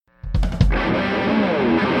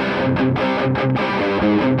Ladies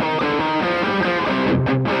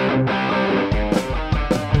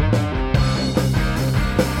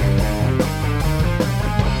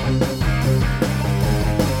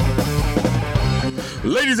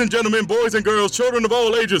and gentlemen, boys and girls, children of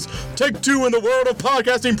all ages, Take Two in the world of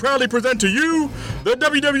podcasting proudly present to you the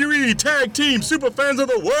WWE Tag Team Superfans of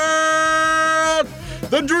the World,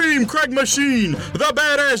 the Dream Craig Machine, the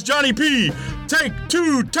Badass Johnny P, Take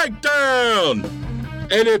Two Takedown.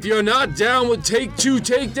 And if you're not down with Take Two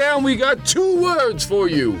Takedown, we got 2 words for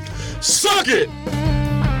you. Suck it!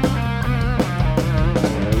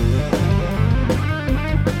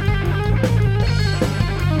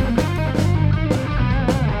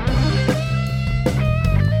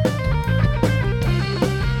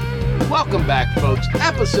 Welcome back, folks.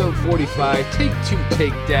 Episode 45, Take Two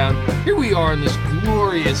Takedown. Here we are on this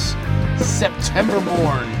glorious September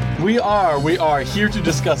morn. We are here to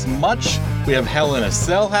discuss much. We have Hell in a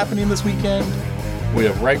Cell happening this weekend. We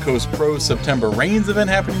have Right Coast Pro's September Reigns event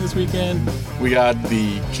happening this weekend. We got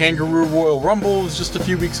the Kangaroo Royal Rumbles just a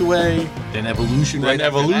few weeks away. Then Evolution. Then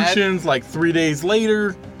Evolution's like 3 days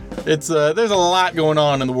later. It's there's a lot going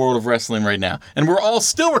on in the world of wrestling right now. And we're all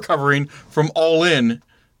still recovering from All In,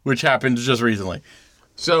 which happened just recently.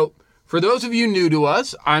 So, for those of you new to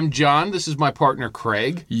us, I'm John. This is my partner,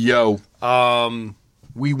 Craig. Yo.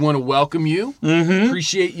 We want to welcome you. Mm-hmm.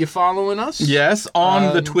 Appreciate you following us. Yes,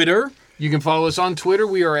 on the Twitter. You can follow us on Twitter.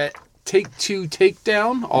 We are at Take Two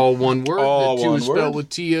Takedown, all one word. All the two one is spelled word. with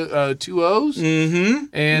 2 O's. Mm-hmm.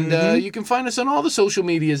 And you can find us on all the social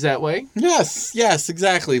medias that way. Yes,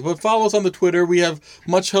 exactly. But follow us on the Twitter. We have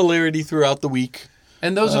much hilarity throughout the week.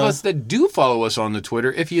 And those of us that do follow us on the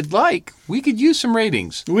Twitter, if you'd like, we could use some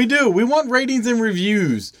ratings. We do. We want ratings and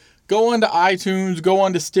reviews. Go on to iTunes, go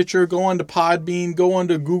on to Stitcher, go on to Podbean, go on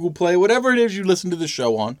to Google Play, whatever it is you listen to the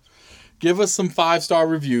show on. Give us some 5-star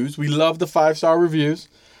reviews. We love the 5-star reviews.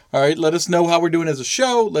 All right, let us know how we're doing as a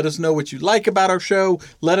show. Let us know what you like about our show.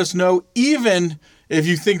 Let us know even if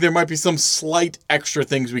you think there might be some slight extra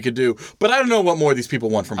things we could do. But I don't know what more these people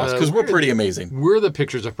want from us because we're pretty amazing. We're the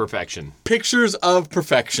pictures of perfection. Pictures of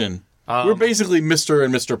perfection. We're basically Mr.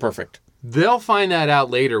 and Mr. Perfect. They'll find that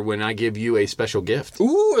out later when I give you a special gift.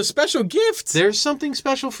 Ooh, a special gift. There's something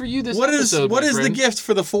special for you this episode, What is the gift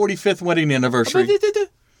for the 45th wedding anniversary?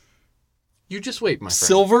 You just wait, my friend.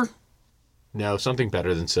 Silver? No, something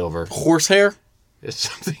better than silver. Horsehair? It's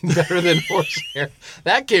something better than horsehair.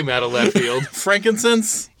 That came out of left field.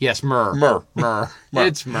 Frankincense? Yes, myrrh. Myrrh.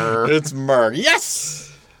 It's myrrh. It's myrrh.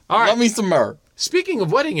 Yes! All right. Love me some myrrh. Speaking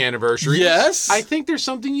of wedding anniversaries, yes, I think there's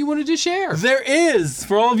something you wanted to share. There is.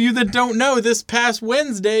 For all of you that don't know, this past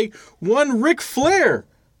Wednesday, one Ric Flair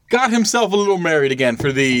got himself a little married again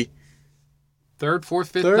for the 3rd,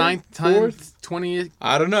 4th, 5th, 9th, 10th, 20th.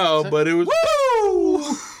 I don't know, but it was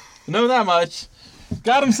woo! Know that much.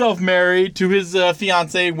 Got himself married to his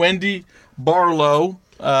fiancée, Wendy Barlow.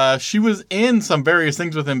 She was in some various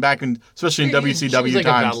things with him back in, especially in WCW she was like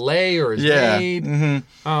times. A valet or his maid.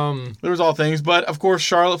 Mm-hmm. There was all things, but of course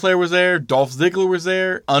Charlotte Flair was there, Dolph Ziggler was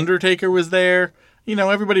there, Undertaker was there. You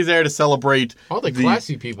know, everybody's there to celebrate all the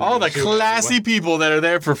classy people. All the classy people that are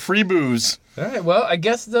there for free booze. All right, well, I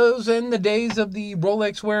guess those in the days of the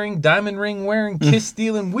Rolex wearing, diamond ring wearing, kiss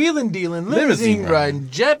stealing, wheeling dealing, limousine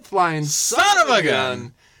riding, jet flying, son of a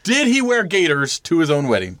gun. Did he wear gaiters to his own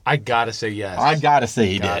wedding? I gotta say yes. I gotta say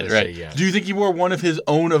he did, right? Yes. Do you think he wore one of his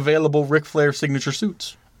own available Ric Flair signature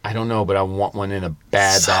suits? I don't know, but I want one in a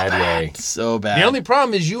bad way. So bad. The only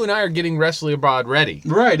problem is you and I are getting Wrestler Bod ready.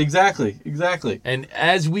 Right, exactly. And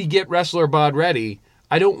as we get Wrestler Bod ready,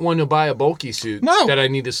 I don't want to buy a bulky suit that I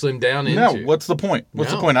need to slim down into. No, what's the point? I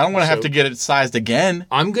don't want to have to get it sized again.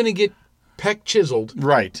 I'm going to get pec chiseled.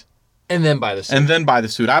 Right. And then buy the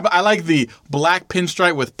suit. I like the black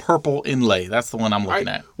pinstripe with purple inlay. That's the one I'm looking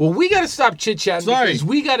at. Well, we got to stop chit-chatting because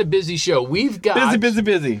we got a busy show. We've got...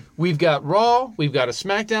 Busy. We've got Raw. We've got a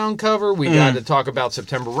SmackDown cover. We got to talk about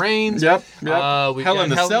September Reigns. Yep. Hell in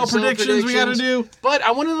the Cell predictions we got to do. But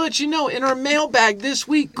I want to let you know, in our mailbag this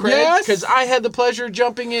week, Craig, because I had the pleasure of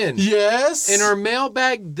jumping in. Yes. In our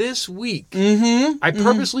mailbag this week, I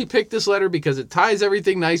purposely picked this letter because it ties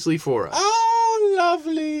everything nicely for us. Oh,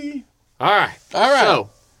 lovely. All right.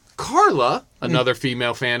 So, Carla, another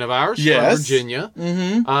female fan of ours from Virginia,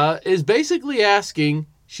 is basically asking,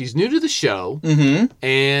 she's new to the show,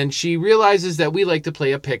 and she realizes that we like to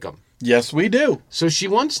play a pick'em. Yes, we do. So she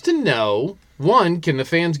wants to know, 1, can the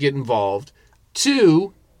fans get involved?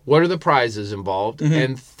 2, what are the prizes involved?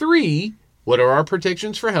 And 3, what are our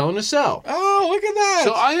predictions for Hell in a Cell? Oh, look at that.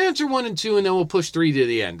 So I answer 1 and 2, and then we'll push 3 to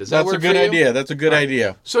the end. Does that work for you? That's a good idea. That's a good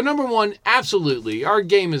idea. So number 1, absolutely. Our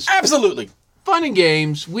game is absolutely fun and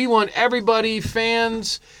games. We want everybody,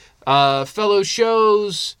 fans, fellow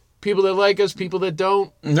shows, people that like us, people that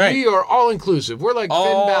don't. Right. We are all inclusive. We're like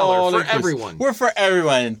Finn Balor for everyone. We're for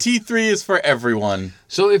everyone. T3 is for everyone.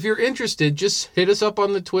 So if you're interested, just hit us up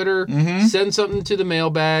on the Twitter. Send something to the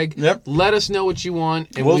mailbag. Yep. Let us know what you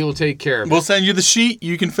want, and we will take care of it. We'll send you the sheet.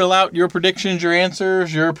 You can fill out your predictions, your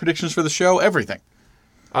answers, your predictions for the show, everything.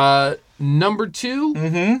 Number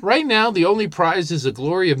 2, right now, the only prize is the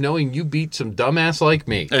glory of knowing you beat some dumbass like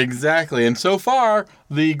me. Exactly. And so far,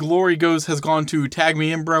 the glory has gone to Tag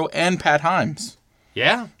Me In Bro and Pat Himes.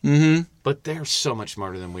 Yeah. But they're so much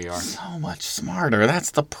smarter than we are. So much smarter.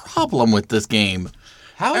 That's the problem with this game.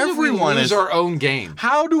 How do we lose our own game?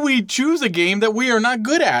 How do we choose a game that we are not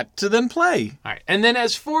good at to then play? All right. And then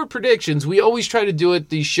as for predictions, we always try to do it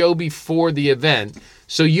the show before the event.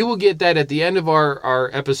 So you will get that at the end of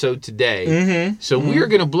our episode today. So we are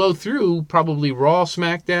going to blow through probably Raw,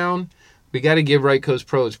 SmackDown. We got to give Right Coast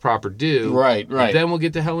Pro its proper due. Right. Then we'll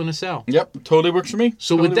get to Hell in a Cell. Yep, totally works for me.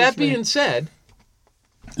 So with that being said,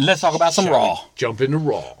 let's talk about some Raw. Jump into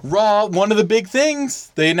Raw. Raw, one of the big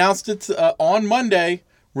things, they announced it on Monday.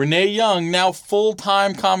 Renee Young, now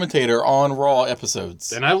full-time commentator on Raw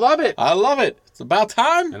episodes. And I love it. I love it. It's about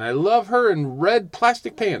time. And I love her in red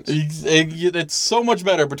plastic pants. It's so much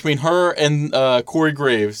better between her and Corey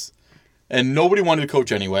Graves. And nobody wanted to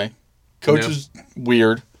coach anyway. Coach is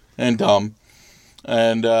weird and dumb.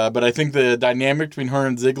 And but I think the dynamic between her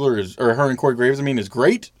and her and Corey Graves, is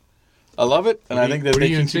great. I love it. And I think that what they are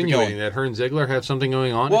you can keep it going. insinuating? That her and Ziggler have something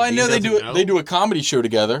going on? Well, I know they do a comedy show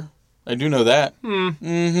together. I do know that.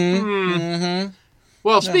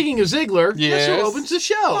 Well, speaking of Ziggler, yes. guess who opens the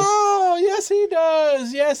show? Oh, yes, he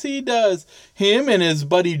does. Yes, he does. Him and his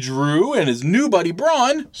buddy Drew and his new buddy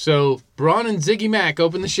Braun. So, Braun and Ziggy Mac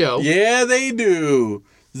open the show. Yeah, they do.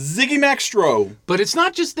 Ziggy Maxtro. But it's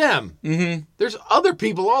not just them. There's other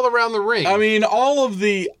people all around the ring. All of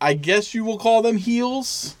the, I guess you will call them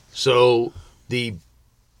heels. So, the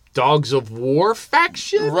Dogs of War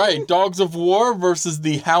faction? Right, Dogs of War versus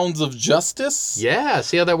the Hounds of Justice. Yeah,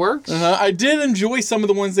 see how that works? I did enjoy some of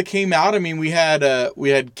the ones that came out. We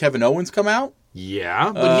had Kevin Owens come out.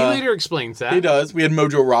 Yeah, but he later explains that. He does. We had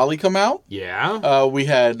Mojo Rawley come out. Yeah. We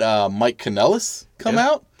had Mike Kanellis come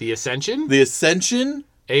out. The Ascension. AOP.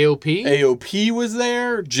 AOP was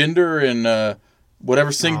there. Jinder and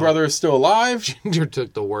whatever Singh brother is still alive. Jinder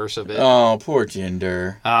took the worst of it. Oh, poor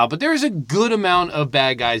Jinder. But there's a good amount of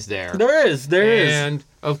bad guys there. There is. And,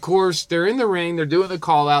 of course, they're in the ring. They're doing the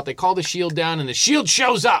call-out. They call the Shield down, and the Shield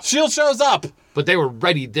shows up. But they were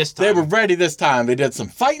ready this time. They did some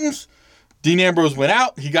fighting. Dean Ambrose went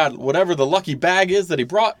out. He got whatever the lucky bag is that he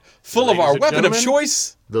brought, full of our weapon of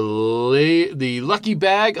choice. The lucky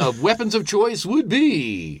bag of weapons of choice would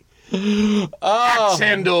be... axe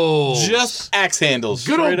handles. Just axe handles.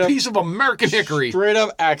 Good old piece of American hickory. Straight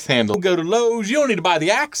up axe handle. Go to Lowe's. You don't need to buy the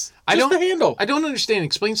axe. Just the handle. I don't understand.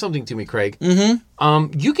 Explain something to me, Craig.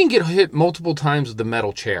 You can get hit multiple times with the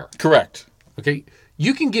metal chair. Correct. Okay.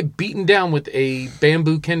 You can get beaten down with a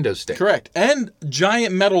bamboo kendo stick. Correct. And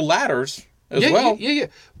giant metal ladders as well. Yeah.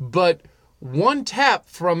 But one tap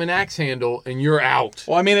from an axe handle and you're out.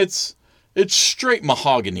 Well, it's straight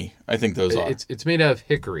mahogany. I think those are. It's made out of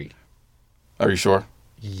hickory. Are you sure?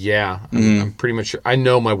 Yeah, I'm pretty much sure. I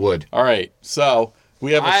know my wood. All right, so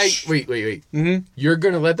we have wait. You're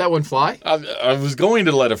going to let that one fly? I was going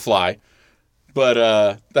to let it fly,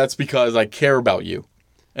 but that's because I care about you,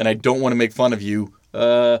 and I don't want to make fun of you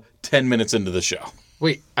 10 minutes into the show.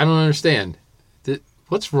 Wait, I don't understand.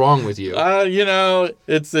 What's wrong with you?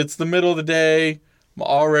 It's the middle of the day. I'm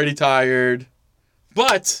already tired.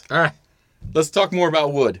 But all right, let's talk more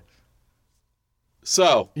about wood.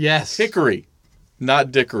 So, yes, hickory,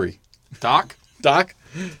 not dickory. Doc?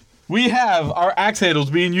 We have our axe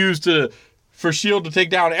handles being used for S.H.I.E.L.D. to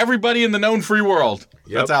take down everybody in the known free world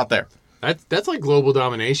that's out there. That's like global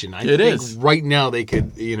domination. I think is. Right now they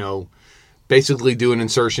could, basically do an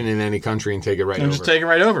insertion in any country and take it right over. Just take it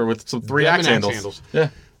right over with some 3 axe handles. Yeah.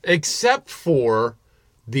 Except for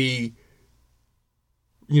the,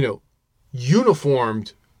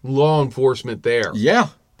 uniformed law enforcement there. Yeah.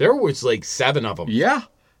 There was like 7 of them. Yeah.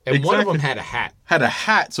 And one of them had a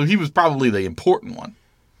hat. So he was probably the important one.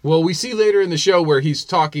 Well, we see later in the show where he's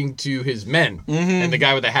talking to his men, and the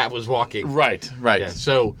guy with the hat was walking. Right. Yeah,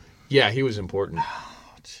 so, he was important.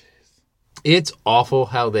 Oh, jeez. It's awful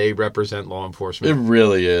how they represent law enforcement. It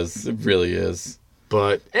really is.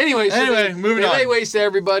 But anyway, moving on. They waste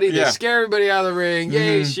everybody. They scare everybody out of the ring.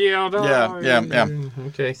 Yay, S.H.I.E.L.D. Yeah.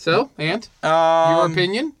 Okay, so, Ant, your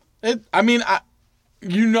opinion?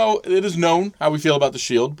 it is known how we feel about the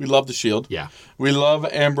Shield. We love the Shield. Yeah. We love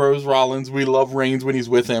Ambrose Rollins. We love Reigns when he's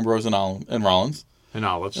with Ambrose and Rollins. And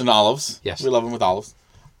Olives. And Olives. Yes. We love him with Olives.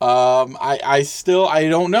 I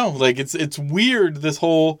don't know. Like, it's weird, this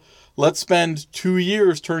whole, let's spend 2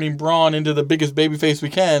 years turning Braun into the biggest babyface we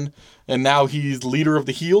can, and now he's leader of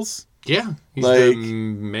the heels. Yeah. He's the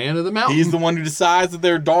man of the mountain. He's the one who decides that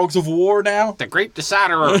they're dogs of war now. The great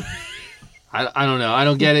decider. I don't know. I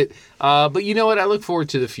don't get it. But you know what? I look forward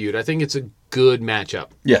to the feud. I think it's a good matchup.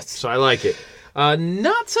 Yes. So I like it.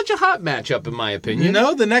 Not such a hot matchup, in my opinion.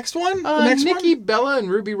 No, the next one? Nikki Bella and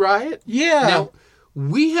Ruby Riott. Yeah. Now,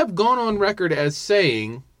 we have gone on record as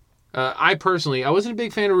saying, I wasn't a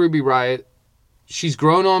big fan of Ruby Riott. She's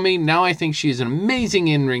grown on me. Now I think she's an amazing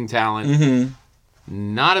in-ring talent. Mm-hmm.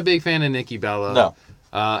 Not a big fan of Nikki Bella. No.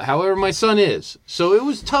 However, my son is. So it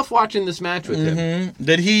was tough watching this match with him.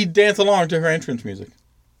 Did he dance along to her entrance music?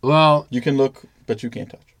 Well, you can look, but you can't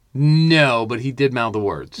touch. No, but he did mouth the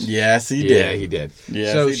words. Yes, he did. Yeah, he did.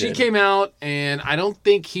 Yes, so he she did. came out, and I don't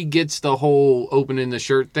think he gets the whole opening the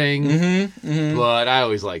shirt thing, but I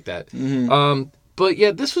always like that. But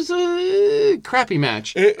yeah, this was a crappy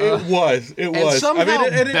match. It was. And somehow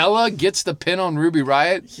Bella gets the pin on Ruby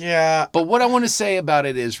Riott. Yeah. But what I want to say about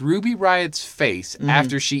it is Ruby Riott's face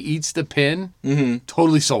after she eats the pin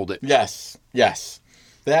totally sold it. Yes.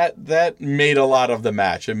 That made a lot of the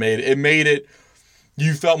match. It made it.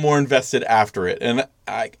 You felt more invested after it, and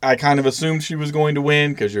I kind of assumed she was going to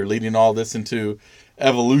win because you're leading all this into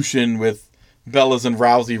Evolution with Bella's and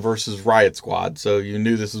Rousey versus Riot Squad, so you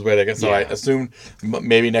knew this is where they got. So I assumed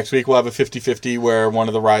maybe next week we'll have a 50-50 where one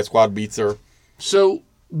of the Riot Squad beats her. So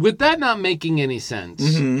with that not making any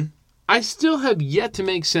sense, I still have yet to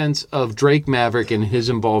make sense of Drake Maverick and his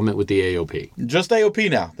involvement with the AOP. Just AOP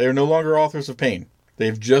now. They are no longer Authors of Pain.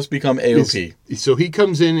 They've just become AOP. So he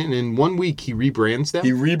comes in, and in 1 week he rebrands them?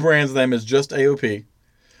 He rebrands them as just AOP.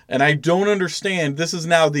 And I don't understand. This is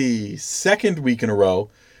now the second week in a row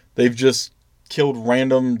they've just killed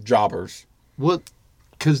random jobbers. Well,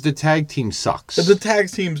 because the tag team sucks. The tag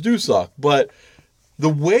teams do suck. But the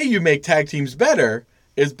way you make tag teams better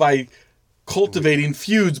is by cultivating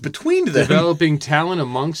feuds between them. Developing talent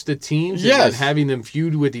amongst the teams and then having them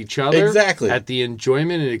feud with each other. Exactly. At the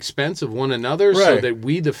enjoyment and expense of one another so that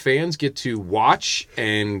we, the fans, get to watch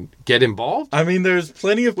and get involved. I mean, there's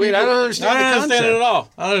plenty of people. Wait, I don't understand the concept.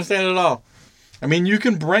 I don't understand it at all. I mean, you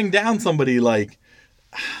can bring down somebody like,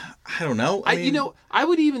 I don't know. I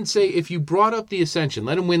would even say if you brought up the Ascension,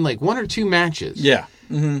 let them win like 1 or 2 matches. Yeah.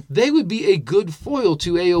 They would be a good foil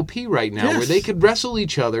to AOP right now, where they could wrestle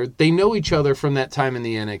each other. They know each other from that time in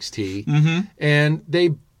the NXT, and they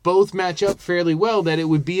both match up fairly well. That it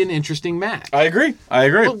would be an interesting match. I agree.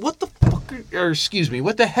 But what the fuck?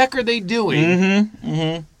 What the heck are they doing?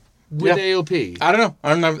 With AOP? I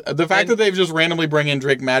don't know. The fact that they've just randomly bring in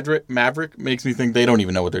Drake Maverick makes me think they don't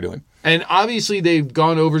even know what they're doing. And obviously they've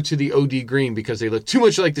gone over to the OD green because they look too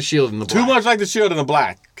much like the Shield in the black. Too much like the Shield in the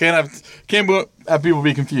black. Can't have people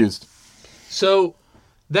be confused. So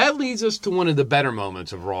that leads us to one of the better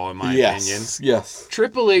moments of Raw, in my opinion. Yes.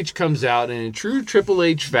 Triple H comes out, and in true Triple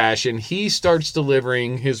H fashion, he starts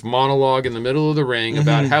delivering his monologue in the middle of the ring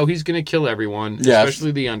about how he's going to kill everyone,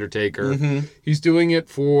 especially The Undertaker. He's doing it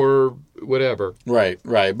for whatever. Right.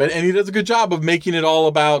 And he does a good job of making it all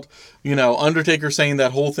about, Undertaker saying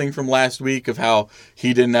that whole thing from last week of how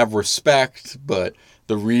he didn't have respect, but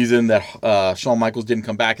the reason that Shawn Michaels didn't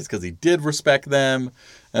come back is because he did respect them.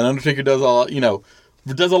 And Undertaker does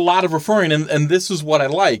a lot of referring, and this is what I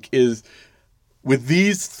like, is with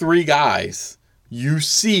these 3 guys, you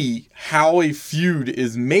see how a feud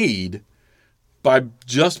is made by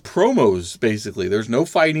just promos, basically. There's no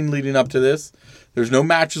fighting leading up to this. There's no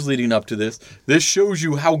matches leading up to this. This shows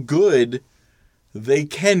you how good they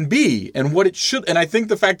can be and what it should. And I think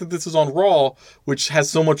the fact that this is on Raw, which has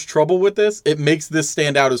so much trouble with this, it makes this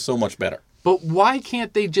stand out as so much better. But why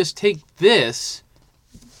can't they just take this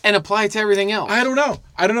and apply it to everything else? I don't know.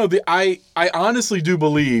 I honestly do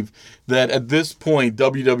believe that at this point,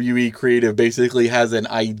 WWE Creative basically has an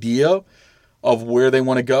idea of where they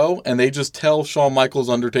want to go, and they just tell Shawn Michaels,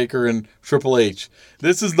 Undertaker, and Triple H,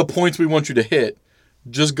 this is the points we want you to hit.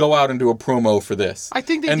 Just go out and do a promo for this. I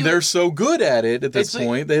think they're so good at it at this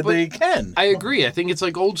point that they can. I agree. I think it's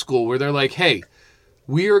like old school where they're like, hey,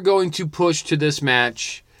 we are going to push to this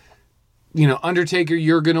match. Undertaker,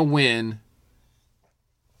 you're going to win.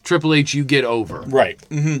 Triple H, you get over. Right.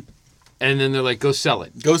 Mm-hmm. And then they're like, go sell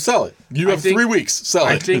it. Go sell it. You have 3 weeks. Sell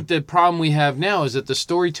it. I think the problem we have now is that the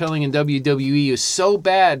storytelling in WWE is so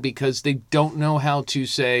bad because they don't know how to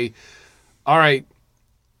say, all right,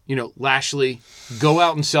 Lashley, go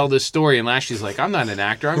out and sell this story. And Lashley's like, I'm not an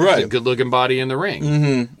actor. I'm just a good-looking body in the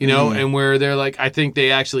ring. And where they're like, I think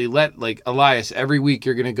they actually let, like, Elias, every week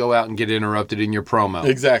you're going to go out and get interrupted in your promo.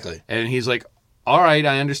 Exactly. And he's like, all right,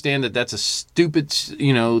 I understand that that's a stupid,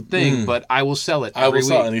 thing, but I will sell it every week.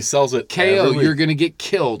 Sell it, and he sells it KO, every week. You're going to get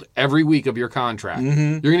killed every week of your contract.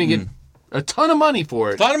 You're going to get a ton of money for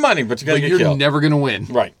it. A ton of money, but you're going to get killed. You're never going to win.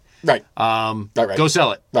 Right. Go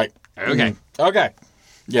sell it. Right. Okay. Okay.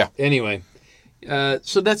 Yeah. Anyway,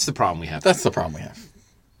 so that's the problem we have. That's the problem we have.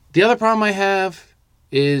 The other problem I have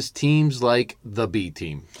is teams like the B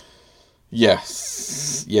Team.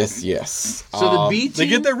 Yes. So the B Team... They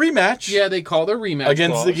get their rematch. Yeah, they call their rematch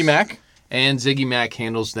against Ziggy Mac. And Ziggy Mac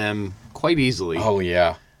handles them quite easily. Oh,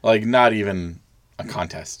 yeah. Like, not even a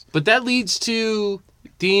contest. But that leads to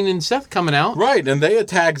Dean and Seth coming out. Right, and they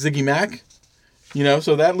attack Ziggy Mac.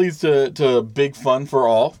 So that leads to big fun for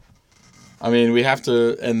all. I mean, we have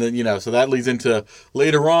to, and then, so that leads into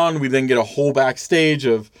later on, we then get a whole backstage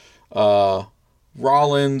of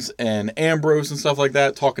Rollins and Ambrose and stuff like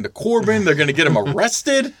that talking to Corbin. They're going to get him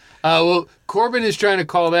arrested. Well, Corbin is trying to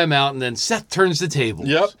call them out, and then Seth turns the tables.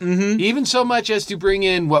 Yep. Even so much as to bring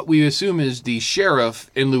in what we assume is the sheriff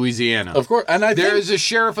in Louisiana. Of course. And there is a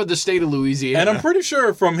sheriff of the state of Louisiana. And I'm pretty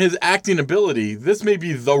sure from his acting ability, this may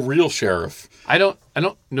be the real sheriff. I don't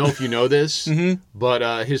know if you know this,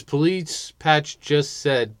 but his police patch just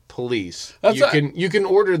said police. You can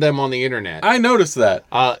order them on the internet. I noticed that.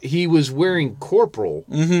 He was wearing corporal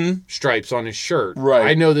stripes on his shirt. Right.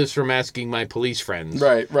 I know this from asking my police friends.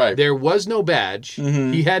 Right. There was no badge.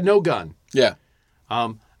 He had no gun. Yeah.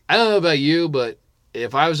 I don't know about you, but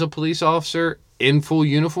if I was a police officer in full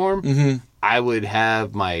uniform, I would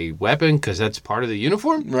have my weapon because that's part of the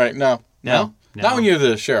uniform. Right. No. Not when you're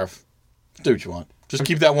the sheriff. Do what you want. Just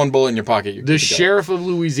keep that one bullet in your pocket. The sheriff of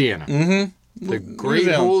Louisiana. The great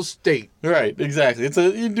whole state. Right, exactly. It's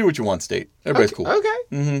you do what you want state. Everybody's cool.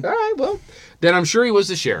 Okay. All right, well, then I'm sure he was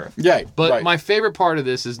the sheriff. Yeah, but my favorite part of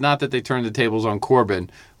this is not that they turned the tables on Corbin,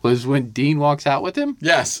 was when Dean walks out with him.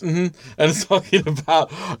 Yes. And it's talking about,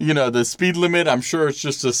 the speed limit. I'm sure it's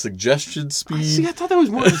just a suggested speed. See, I thought that was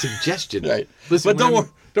more of a suggestion. Right. Listen, but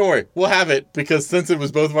don't worry. We'll have it because since it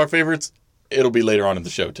was both of our favorites, it'll be later on in the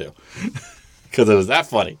show, too. Because it was that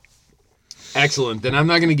funny. Excellent. Then I'm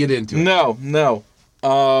not going to get into it. No.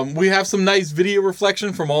 We have some nice video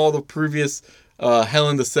reflection from all the previous Hell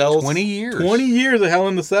in the Cells. 20 years. 20 years of Hell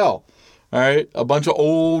in the Cell. All right. A bunch of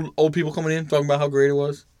old people coming in talking about how great it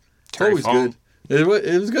was. Always good. It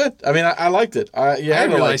was good. I mean, I liked it. I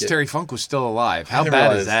didn't realize Terry Funk was still alive. How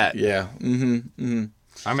bad is that? Yeah. I'm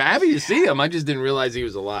happy to see him. I just didn't realize he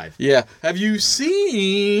was alive. Yeah. Have you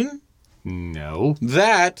seen... No.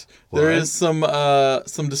 That there is some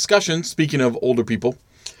discussion, speaking of older people,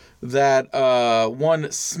 that one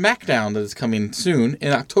SmackDown that is coming soon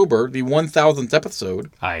in October, the 1000th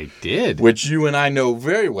episode. I did. Which you and I know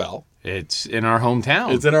very well. It's in our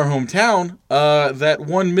hometown. That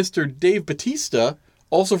one Mr. Dave Batista,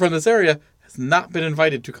 also from this area, has not been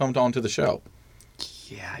invited to come onto the show.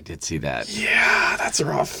 Yeah, I did see that. Yeah, that's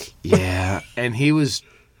rough. Yeah, and he was...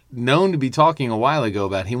 known to be talking a while ago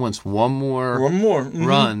about he wants one more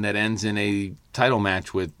run that ends in a title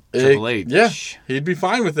match with Triple H. Yeah, he'd be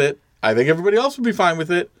fine with it. I think everybody else would be fine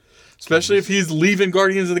with it, especially if he's leaving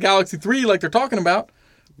Guardians of the Galaxy 3 like they're talking about.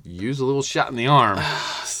 Use a little shot in the arm.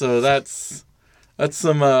 So that's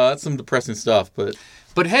some depressing stuff,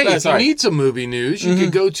 But hey, if you need some movie news, you can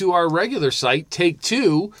go to our regular site, Take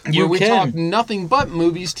Two, where we talk nothing but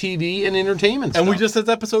movies, TV, and entertainment stuff. And we just had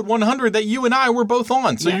episode 100 that you and I were both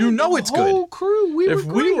on, so it's good. The whole crew, If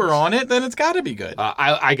we were on it, then it's got to be good.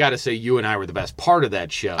 I got to say, you and I were the best part of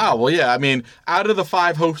that show. Oh, well, yeah. I mean, out of the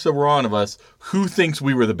 5 hosts that were on of us, who thinks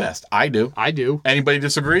we were the best? I do. Anybody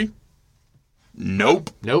disagree? Nope.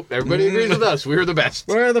 Everybody agrees with us. We're the best.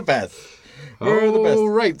 We're the best.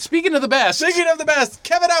 Right. Speaking of the best,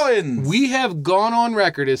 Kevin Owens. We have gone on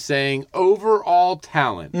record as saying overall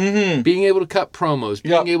talent, being able to cut promos,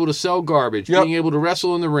 being able to sell garbage, being able to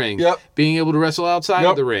wrestle in the ring, being able to wrestle outside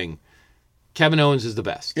of the ring. Kevin Owens is the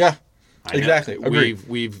best. Yeah. Exactly.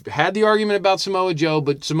 We've had the argument about Samoa Joe,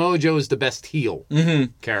 but Samoa Joe is the best heel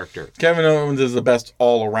character. Kevin Owens is the best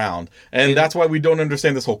all around. And that's why we don't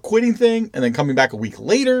understand this whole quitting thing and then coming back a week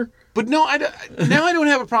later. But no, now I don't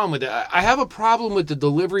have a problem with it. I have a problem with the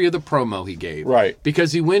delivery of the promo he gave. Right.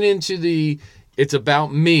 Because he went into it's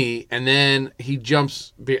about me, and then he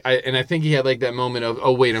jumps, and I think he had like that moment of,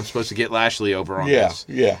 oh, wait, I'm supposed to get Lashley over on this.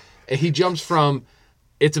 Yeah. And he jumps from,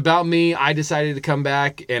 It's about me. I decided to come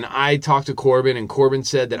back, and I talked to Corbin, and Corbin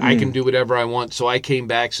said that I can do whatever I want, so I came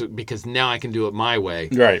back because now I can do it my way.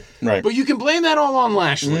 Right. But you can blame that all on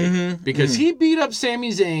Lashley because he beat up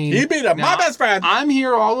Sami Zayn. He beat up my best friend. I'm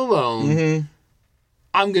here all alone.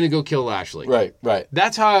 I'm going to go kill Lashley. Right.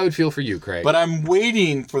 That's how I would feel for you, Craig. But I'm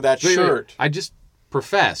waiting for that shirt. I just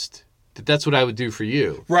professed that that's what I would do for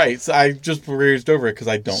you. Right. So I just breezed over it because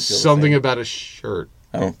I don't feel something about a shirt.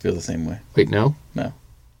 I don't feel the same way. Wait, no? No.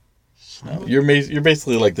 You're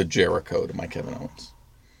basically like the Jericho to my Kevin Owens.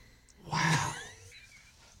 Wow.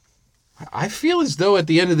 I feel as though at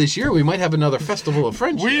the end of this year we might have another Festival of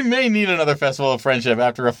Friendship. We may need another Festival of Friendship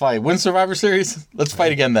after a fight. Win Survivor Series? Let's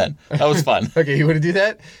fight again then. That was fun. Okay, you want to do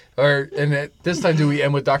that? And this time, do we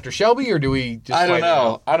end with Dr. Shelby or do we just I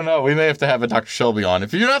don't know. We may have to have a Dr. Shelby on.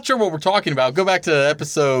 If you're not sure what we're talking about, go back to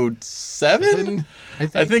episode 7?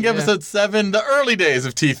 I think episode 7, the early days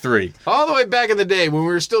of T3. All the way back in the day when we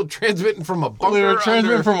were still transmitting from a bunker. We were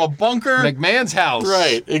transmitting from a bunker. McMahon's house.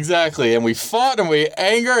 Right, exactly. And we fought and we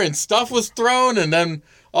anger and stuff was thrown and then,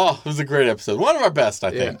 it was a great episode. One of our best,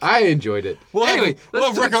 I think. I enjoyed it. Anyway,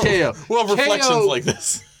 let's talk KO. We'll have reflections like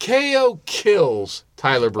this. KO kills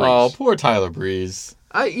Tyler Breeze. Oh, poor Tyler Breeze.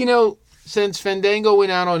 Since Fandango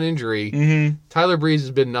went out on injury, Tyler Breeze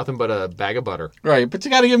has been nothing but a bag of butter. Right, but you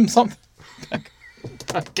got to give him something.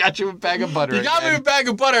 I got you a bag of butter. You got me a bag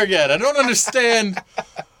of butter again. I don't understand.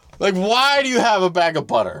 Why do you have a bag of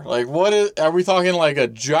butter? Are we talking like a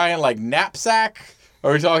giant knapsack?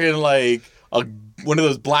 Are we talking like one of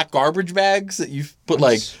those black garbage bags that you put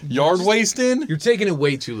yard waste in? You're taking it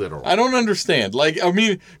way too literal. I don't understand.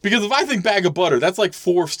 Because if I think bag of butter, that's like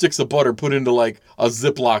 4 sticks of butter put into a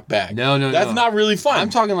Ziploc bag. No. That's not really fun.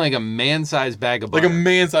 I'm talking like a man-sized bag of butter. Like a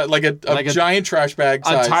man-sized, like a giant trash bag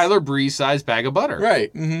size. A Tyler Breeze-sized bag of butter.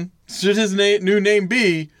 Right. Mm-hmm. Should his new name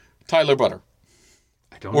be Tyler Butter?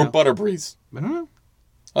 I don't know. Or Butter Breeze? I don't know.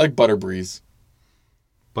 I like Butter Breeze.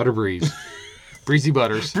 Butter Breeze. Breezy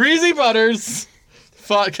Butters. Breezy Butters.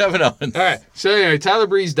 Fought Kevin Owens. All right. So anyway, Tyler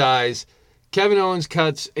Breeze dies. Kevin Owens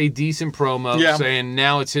cuts a decent promo saying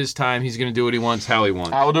now it's his time. He's going to do what he wants, how he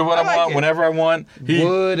wants. I will do what I want, whenever I want.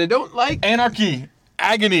 What I don't like. Anarchy,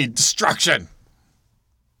 agony, destruction.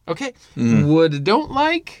 Okay. What I don't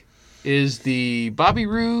like is the Bobby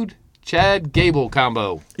Roode, Chad Gable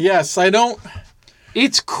combo. Yes, I don't.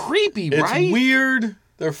 It's creepy, right? It's weird.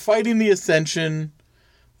 They're fighting the Ascension.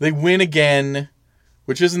 They win again,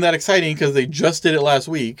 which isn't that exciting because they just did it last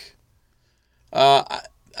week.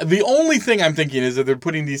 The only thing I'm thinking is that they're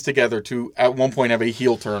putting these together to, at one point, have a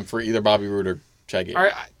heel turn for either Bobby Roode or Chad Gable.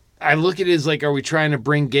 I look at it as are we trying to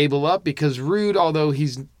bring Gable up? Because Roode, although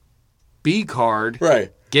he's B card,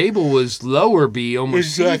 right? Gable was lower B,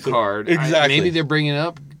 almost C card. Exactly. Maybe they're bringing it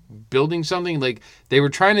up, building something. They were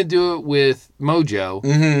trying to do it with Mojo.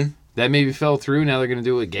 Mm-hmm. That maybe fell through. Now they're going to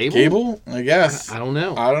do it with Gable? Gable? I guess. I don't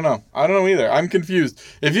know. I don't know either. I'm confused.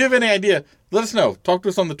 If you have any idea, let us know. Talk to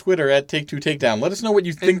us on the Twitter at Take2Takedown. Let us know what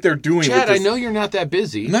you think they're doing Chad, with this. I know you're not that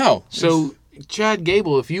busy. No. So, Chad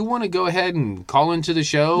Gable, if you want to go ahead and call into the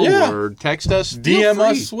show or text us, DM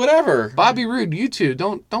us, whatever. Bobby Roode, you too.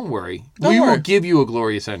 Don't worry. We will give you a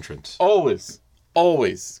glorious entrance. Always.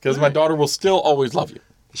 Because my daughter will still always love you.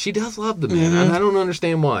 She does love the man, and I don't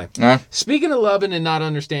understand why. Speaking of loving and not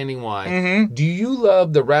understanding why, do you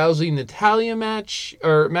love the Rousey-Natalia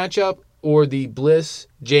matchup or the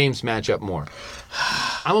Bliss-James matchup more?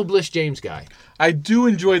 I'm a Bliss-James guy. I do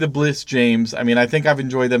enjoy the Bliss-James. I mean, I think I've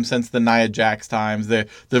enjoyed them since the Nia Jax times. They're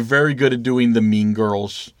very good at doing the Mean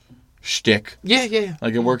Girls shtick. Yeah.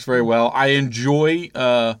 It works very well. I enjoy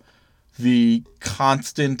the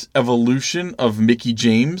constant evolution of Mickie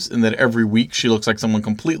James in that every week she looks like someone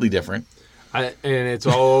completely different. And it's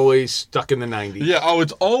always stuck in the 90s. Yeah,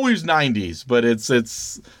 it's always 90s, but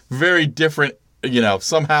it's very different,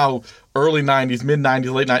 somehow early 90s, mid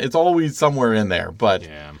 90s, late 90s. It's always somewhere in there, but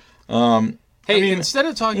hey, instead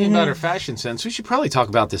of talking about her fashion sense, we should probably talk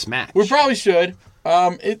about this match. We probably should.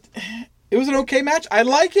 It was an okay match. I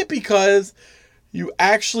like it because you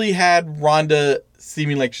actually had Ronda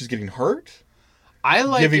seeming like she's getting hurt. I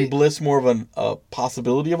like giving Bliss more of a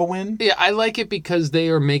possibility of a win. Yeah, I like it because they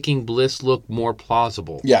are making Bliss look more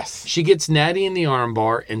plausible. Yes. She gets Natty in the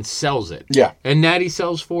armbar and sells it. Yeah. And Natty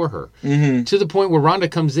sells for her. Mm-hmm. To the point where Ronda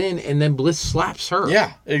comes in and then Bliss slaps her.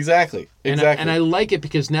 Yeah, exactly. And I like it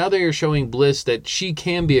because now they are showing Bliss that she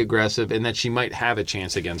can be aggressive and that she might have a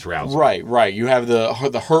chance against Rousey. Right. You have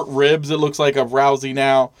the hurt ribs, it looks like, of Rousey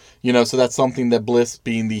now. So that's something that Bliss,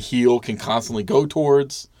 being the heel, can constantly go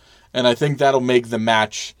towards. And I think that'll make the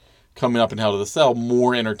match coming up in Hell to the Cell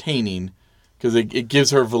more entertaining Because it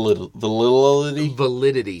gives her validity.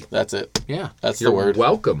 Validity. That's it. Yeah. That's the word.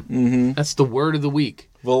 Welcome. Mm-hmm. That's the word of the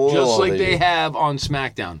week. Validity. Just like they have on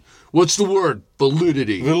SmackDown. What's the word?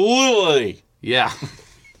 Validity. Validity. Yeah.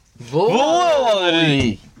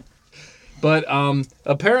 Validity. But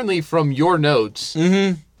apparently from your notes,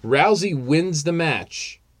 Rousey wins the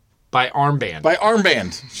match by armband. By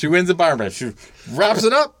armband. She wins it by armband. She wraps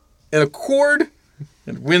it up in a cord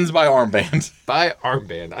and wins by armband. By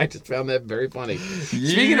armband. I just found that very funny.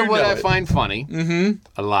 Speaking of what I find funny,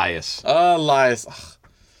 Elias. Elias.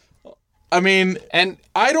 I mean, and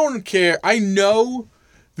I don't care. I know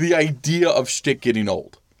the idea of shtick getting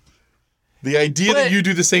old. The idea that you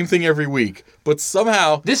do the same thing every week, but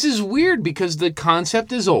somehow... This is weird because the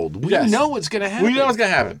concept is old. We know what's going to happen. We know what's going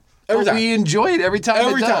to happen. Every time. We enjoy it every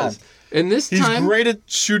time it does. And this time... He's great at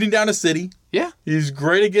shooting down a city. Yeah. He's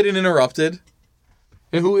great at getting interrupted.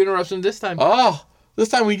 And who interrupts him this time? Oh, this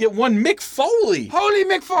time we get one Mick Foley. Holy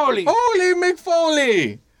Mick Foley. Holy Mick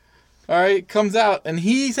Foley. All right, comes out, and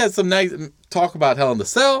he said some nice talk about Hell in the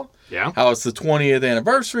Cell. Yeah. How it's the 20th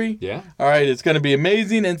anniversary. Yeah. All right, it's going to be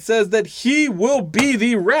amazing, and says that he will be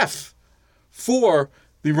the ref for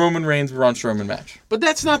the Roman Reigns Braun Strowman match. But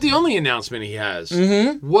that's not the only announcement he has.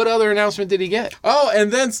 Mm-hmm. What other announcement did he get? Oh,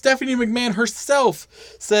 and then Stephanie McMahon herself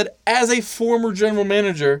said, as a former general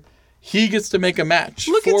manager, he gets to make a match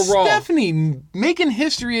Look for at Raw. Stephanie making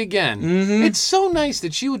history again. Mm-hmm. It's so nice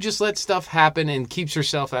that she would just let stuff happen and keeps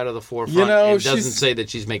herself out of the forefront and doesn't say that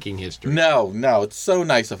she's making history. No, it's so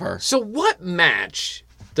nice of her. So what match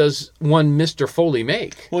does one Mr. Foley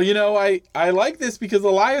make? Well, I like this because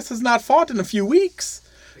Elias has not fought in a few weeks.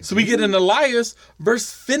 So we get an Elias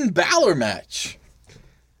versus Finn Balor match.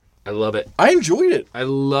 I love it. I enjoyed it. I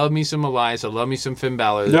love me some Elias. I love me some Finn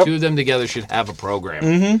Balor. The two of them together should have a program.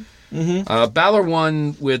 Mm-hmm. Mm-hmm. Balor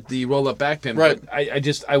won with the roll-up back pin. Right.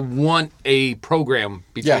 I want a program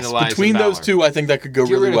between Elias between and Balor. those two, I think that could go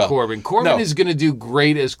really well. Corbin. Corbin is going to do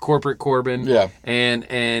great as corporate Corbin. Yeah.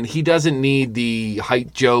 And he doesn't need the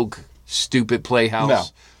height joke, stupid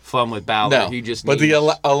playhouse fun with Balor. No. He just But needs...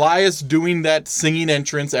 the Elias doing that singing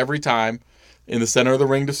entrance every time in the center of the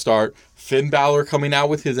ring to start. Finn Balor coming out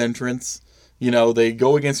with his entrance. They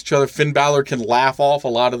go against each other. Finn Balor can laugh off a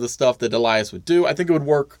lot of the stuff that Elias would do. I think it would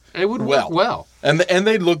work. It would work well. And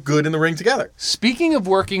they look good in the ring together. Speaking of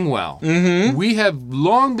working well, we have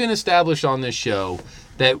long been established on this show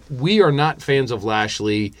that we are not fans of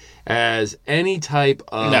Lashley as any type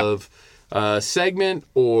of segment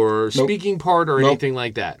or speaking part or anything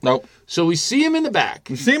like that. Nope. So we see him in the back.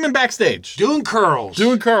 We see him in backstage. Doing curls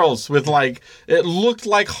with it looked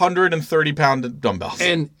like 130-pound dumbbells.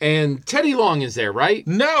 And Teddy Long is there, right?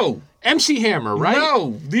 No. MC Hammer, right?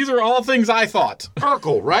 No. These are all things I thought.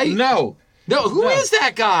 Urkel, right? No. Who is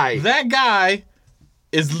that guy? That guy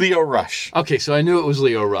is Leo Rush. Okay, so I knew it was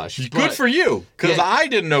Leo Rush. Good for you, because I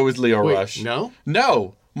didn't know it was Leo Rush. No?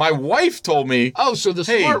 No. My wife told me, oh, so the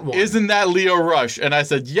smart one. Isn't that Leo Rush? And I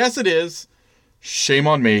said, yes, it is. Shame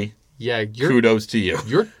on me. Yeah, kudos to you.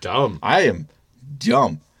 You're dumb. I am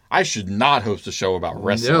dumb. I should not host a show about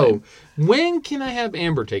wrestling. No. When can I have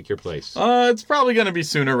Amber take your place? It's probably going to be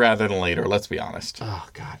sooner rather than later, let's be honest. Oh,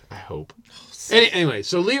 God, I hope. Anyway,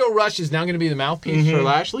 so Leo Rush is now going to be the mouthpiece for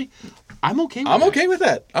Lashley. I'm okay with that. I'm okay with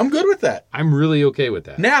that. I'm good with that. I'm really okay with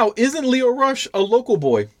that. Now, isn't Leo Rush a local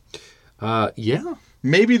boy? Yeah.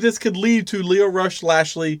 Maybe this could lead to Leo Rush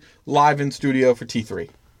Lashley live in studio for T3.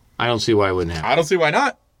 I don't see why it wouldn't happen. I don't see why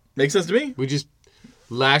not. Makes sense to me.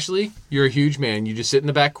 Lashley, you're a huge man. You just sit in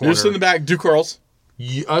the back corner. You just sit in the back, do curls.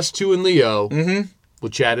 Us two and Leo will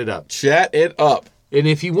chat it up. Chat it up. And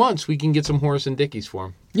if he wants, we can get some Horace and Dickies for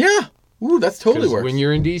him. Yeah. Ooh, that's totally works. When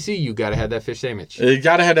you're in D.C., you got to have that fish sandwich. You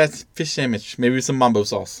got to have that fish sandwich. Maybe with some mambo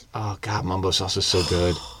sauce. Oh, God, mambo sauce is so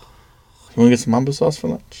good. You want to get some mambo sauce for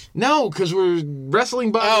lunch? No, because we're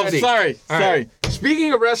wrestling buds ready. Sorry. Right.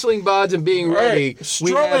 Speaking of wrestling buds and being ready,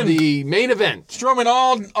 we have the main event. Strowman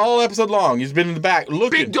all episode long. He's been in the back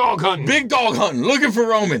looking. Big dog hunting. Looking for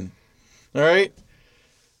Roman. All right?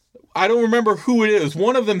 I don't remember who it is.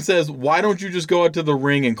 One of them says, why don't you just go out to the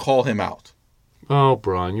ring and call him out? Oh,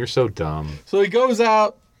 Braun, you're so dumb. So he goes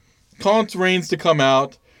out, taunts Reigns to come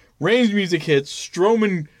out. Reigns' music hits.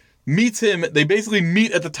 Strowman meets him. They basically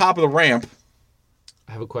meet at the top of the ramp.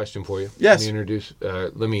 I have a question for you. Yes.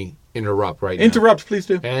 Let me interrupt right now. Interrupt, please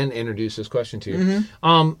do. And introduce this question to you.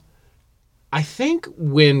 I think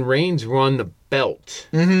when Reigns won the belt,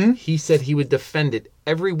 he said he would defend it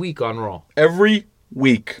every week on Raw. Every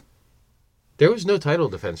week. There was no title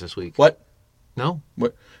defense this week. What? No.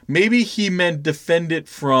 What? Maybe he meant defend it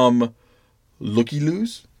from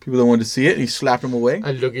looky-loos? People that wanted to see it, and he slapped him away.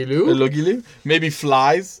 A looky-loo. Maybe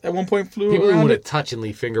flies at one point flew People around want to it. touch and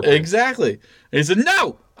leave fingerprints. Exactly. And he said,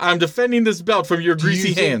 no! I'm defending this belt from your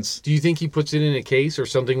greasy hands. Do you think he puts it in a case or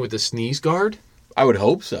something with a sneeze guard? I would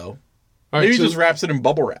hope so. Right, Maybe he just wraps it in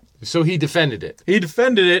bubble wrap. So he defended it. He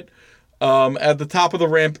defended it at the top of the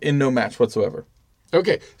ramp in no match whatsoever.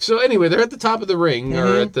 Okay, so anyway, they're at the top of the ring,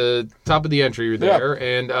 or at the top of the entry there,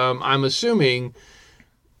 and I'm assuming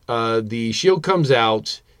the Shield comes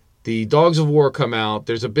out, the Dogs of War come out,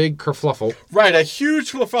 there's a big kerfluffle. Right, a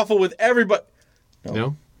huge kerfuffle with everybody.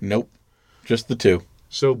 No? Nope. Just the two.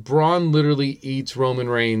 So Braun literally eats Roman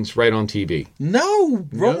Reigns right on TV. No,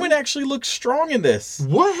 Roman actually looks strong in this.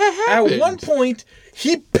 What happened? At one point,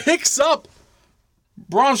 he picks up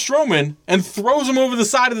Braun Strowman and throws him over the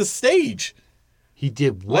side of the stage. He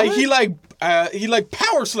did what? Like he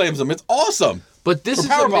power slams him. It's awesome. But this or is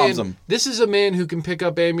power a bombs man. him. This is a man who can pick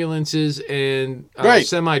up ambulances and Right.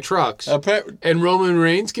 semi trucks. And Roman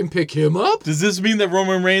Reigns can pick him up. Does this mean that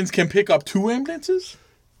Roman Reigns can pick up 2 ambulances?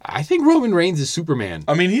 I think Roman Reigns is Superman.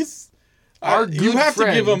 I mean, he's Our you good have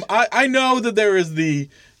friend. to give him. I know that there is the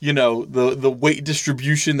weight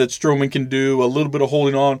distribution that Strowman can do, a little bit of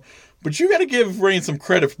holding on, but you got to give Reigns some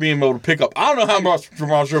credit for being able to pick up. I don't know how much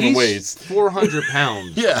Braun Strowman weighs. 400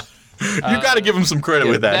 pounds. Yeah. You got to give him some credit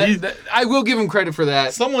with that. I will give him credit for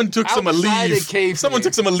that. Someone took some Outside leave. of kayfabe. Someone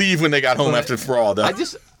took some leave when they got home after Raw. Though.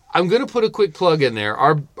 I'm going to put a quick plug in there.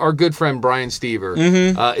 Our good friend Brian Stever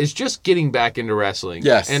is just getting back into wrestling.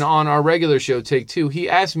 Yes. And on our regular show, Take Two, he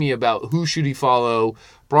asked me about who should he follow,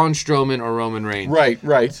 Braun Strowman or Roman Reigns.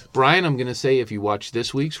 Right. Brian, I'm going to say if you watch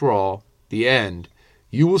this week's Raw, the end,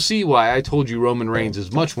 you will see why I told you Roman Reigns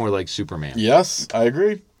is much more like Superman. Yes, I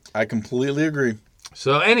agree. I completely agree.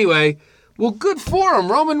 So anyway, well, good for him.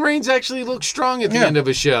 Roman Reigns actually looks strong at the end of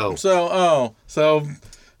a show. So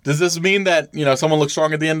does this mean that, someone looks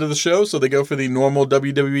strong at the end of the show, so they go for the normal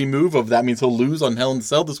WWE move of that means he'll lose on Hell in a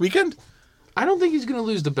Cell this weekend? I don't think he's going to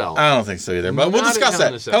lose the belt. I don't think so either, but we'll discuss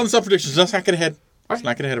that. Hell in a Cell predictions. Let's not get ahead. Let's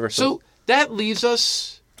not get ahead of ourselves. So that leaves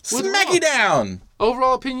us with SmackDown.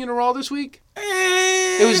 Overall opinion of Raw this week?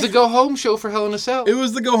 It was the go-home show for Hell in a Cell. It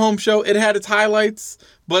was the go-home show. It had its highlights,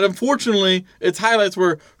 but unfortunately, its highlights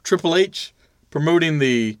were Triple H promoting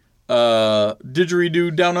the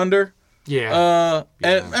didgeridoo Down Under. Yeah.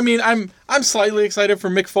 And I mean, I'm slightly excited for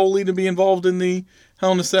Mick Foley to be involved in the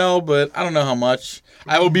Hell in a Cell, but I don't know how much.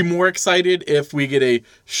 I would be more excited if we get a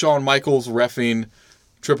Shawn Michaels reffing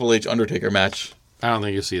Triple H Undertaker match. I don't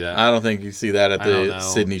think you'll see that. I don't think you see that at the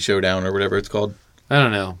Sydney Showdown or whatever it's called. I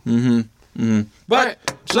don't know. But right,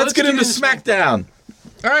 so let's get into SmackDown.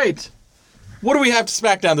 All right. What do we have to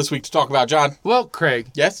SmackDown this week to talk about, John? Well, Craig.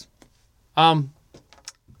 Yes?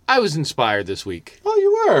 I was inspired this week. Oh,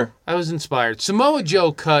 you were? I was inspired. Samoa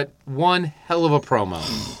Joe cut one hell of a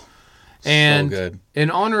promo. And so good.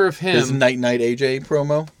 In honor of him... His Night Night AJ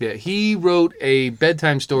promo? Yeah, he wrote a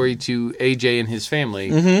bedtime story to AJ and his family,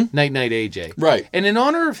 Night Night AJ. Right. And in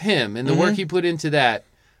honor of him and the work he put into that,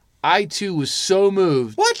 I too was so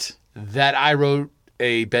moved... What? ...that I wrote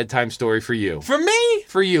a bedtime story for you. For me?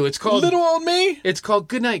 For you. It's called... Little old me? It's called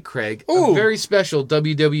Good Night, Craig. Ooh. A very special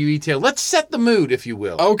WWE tale. Let's set the mood, if you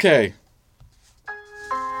will. Okay.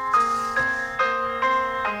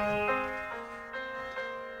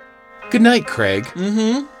 Good night, Craig.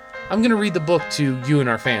 I'm going to read the book to you and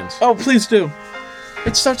our fans. Oh, please do.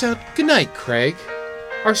 It starts out, Good night, Craig.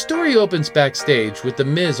 Our story opens backstage with The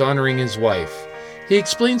Miz honoring his wife. He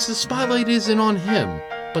explains the spotlight isn't on him,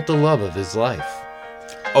 but the love of his life.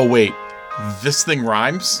 Oh, wait. This thing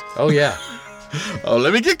rhymes? Oh, yeah. Oh,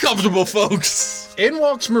 let me get comfortable, folks. In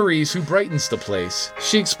walks Maryse, who brightens the place.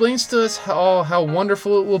 She explains to us how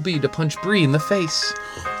wonderful it will be to punch Brie in the face.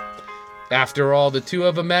 After all, the two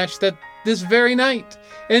have a match this very night,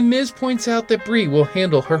 and Miz points out that Brie will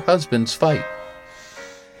handle her husband's fight.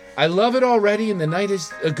 I love it already, and the night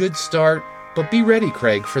is a good start, but be ready,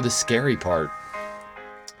 Craig, for the scary part.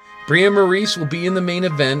 Brie and Maryse will be in the main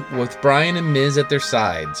event with Bryan and Miz at their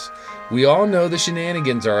sides. We all know the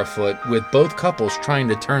shenanigans are afoot, with both couples trying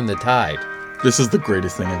to turn the tide. This is the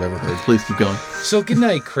greatest thing I've ever heard. Please keep going. So good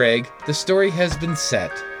night, Craig. The story has been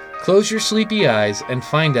set. Close your sleepy eyes and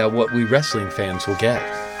find out what we wrestling fans will get.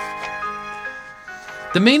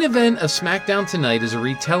 The main event of SmackDown tonight is a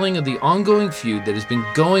retelling of the ongoing feud that has been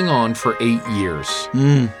going on for 8 years.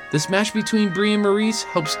 This match between Brie and Maryse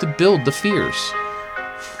helps to build the fears.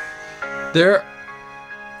 There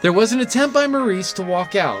was an attempt by Maryse to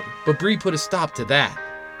walk out, but Brie put a stop to that.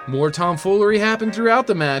 More tomfoolery happened throughout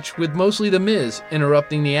the match, with mostly The Miz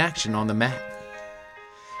interrupting the action on the mat.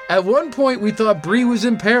 At one point, we thought Brie was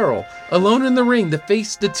in peril, alone in the ring to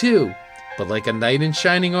face the two, But like a knight in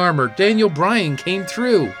shining armor, Daniel Bryan came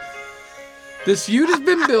through. This feud has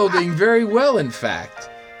been building very well, in fact,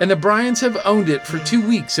 and the Bryans have owned it for 2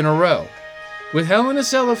 weeks in a row. With Hell in a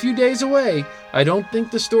Cell a few days away, I don't think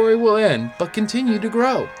the story will end, but continue to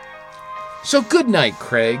grow. So good night,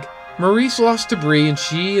 Craig. Maurice lost to Brie, and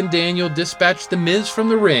she and Daniel dispatched The Miz from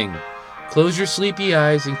the ring. Close your sleepy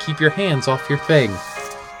eyes and keep your hands off your thing.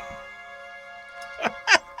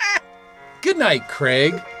 Good night,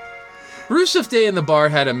 Craig. Rusev Day and the Bar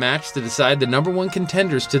had a match to decide the number 1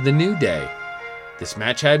 contenders to the New Day. This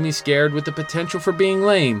match had me scared with the potential for being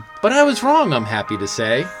lame, but I was wrong, I'm happy to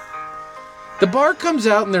say. The Bar comes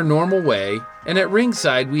out in their normal way, and at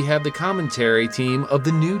ringside we have the commentary team of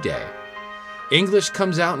the New Day. English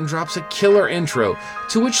comes out and drops a killer intro,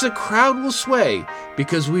 to which the crowd will sway,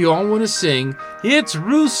 because we all want to sing, "It's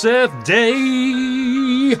Rusev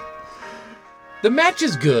Day!" The match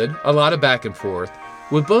is good, a lot of back and forth,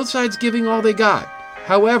 with both sides giving all they got.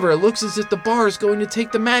 However, it looks as if the Bar is going to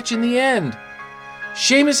take the match in the end.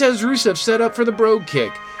 Sheamus has Rusev set up for the Brogue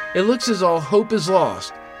Kick. It looks as all hope is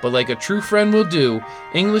lost, but like a true friend will do,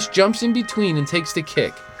 English jumps in between and takes the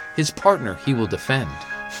kick. His partner he will defend.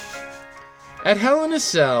 At Hell in a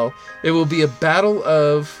Cell, it will be a battle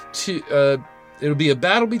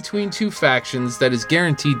between 2 factions that is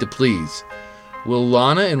guaranteed to please. Will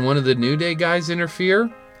Lana and one of the New Day guys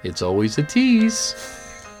interfere? It's always a tease.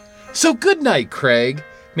 So good night, Craig.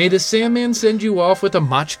 May the Sandman send you off with a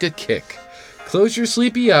Machka kick. Close your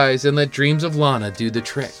sleepy eyes and let dreams of Lana do the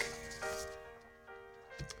trick.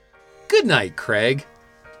 Good night, Craig.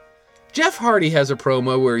 Jeff Hardy has a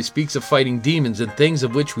promo where he speaks of fighting demons and things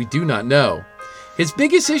of which we do not know. His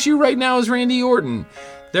biggest issue right now is Randy Orton,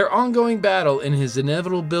 their ongoing battle and his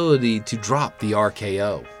inevitability to drop the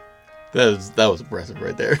RKO. That was impressive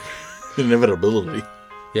right there. Inevitability.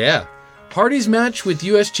 Yeah. Hardy's match with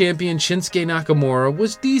U.S. champion Shinsuke Nakamura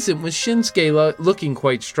was decent, with Shinsuke looking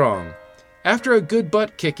quite strong. After a good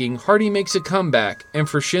butt kicking, Hardy makes a comeback, and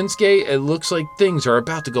for Shinsuke, it looks like things are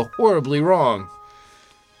about to go horribly wrong.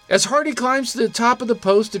 As Hardy climbs to the top of the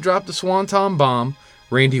post to drop the Swanton Bomb,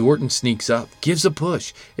 Randy Orton sneaks up, gives a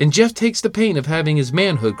push, and Jeff takes the pain of having his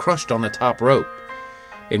manhood crushed on the top rope.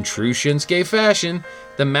 In true Shinsuke fashion,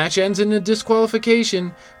 the match ends in a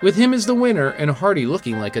disqualification, with him as the winner and Hardy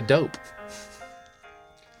looking like a dope.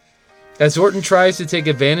 As Orton tries to take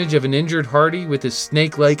advantage of an injured Hardy with his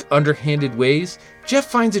snake-like underhanded ways, Jeff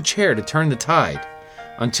finds a chair to turn the tide.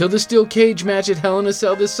 Until the steel cage match at Hell in a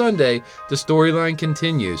Cell this Sunday, the storyline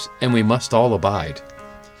continues, and we must all abide.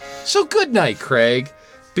 So good night, Craig.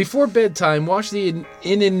 Before bedtime, wash the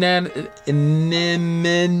enigmatic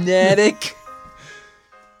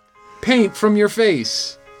paint from your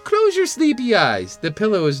face. Close your sleepy eyes. The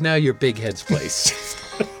pillow is now your big head's place.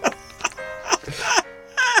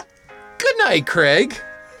 Good night, Craig.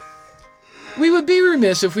 We would be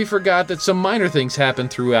remiss if we forgot that some minor things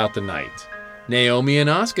happened throughout the night. Naomi and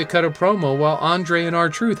Asuka cut a promo while Andre and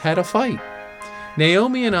R-Truth had a fight.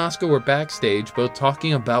 Naomi and Asuka were backstage, both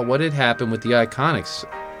talking about what had happened with the Iconics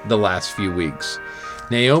the last few weeks.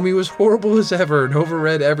 Naomi was horrible as ever and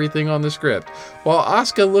overread everything on the script, while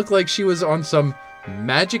Asuka looked like she was on some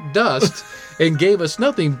magic dust and gave us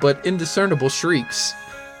nothing but indiscernible shrieks.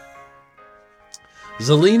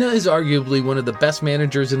 Zelina is arguably one of the best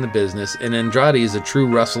managers in the business, and Andrade is a true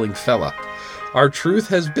wrestling fella. R-Truth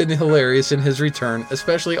has been hilarious in his return,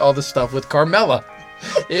 especially all the stuff with Carmella.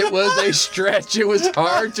 It was a stretch. It was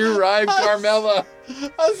hard to rhyme Carmella.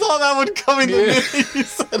 I saw that one coming to me.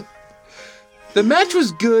 The match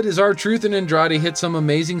was good as R-Truth and Andrade hit some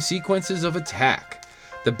amazing sequences of attack.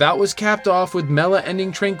 The bout was capped off with Mella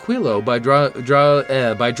ending Tranquilo by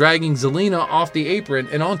dragging Zelina off the apron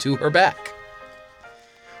and onto her back.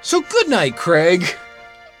 So good night, Craig.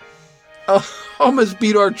 Almost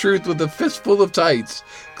beat R-Truth with a fistful of tights.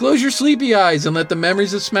 Close your sleepy eyes and let the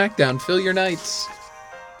memories of SmackDown fill your nights.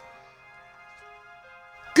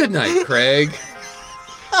 Good night, Craig.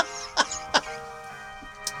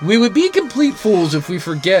 We would be complete fools if we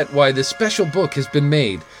forget why this special book has been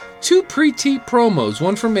made. 2 pre-tape promos,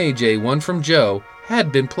 one from AJ, one from Joe,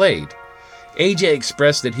 had been played. AJ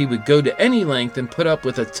expressed that he would go to any length and put up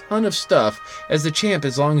with a ton of stuff as the champ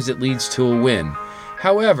as long as it leads to a win.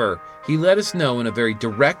 However, he let us know in a very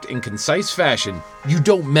direct and concise fashion, you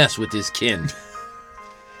don't mess with his kin.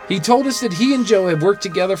 He told us that he and Joe have worked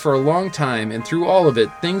together for a long time, and through all of it,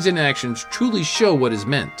 things and actions truly show what is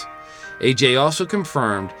meant. AJ also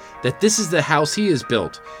confirmed that this is the house he has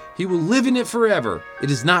built. He will live in it forever.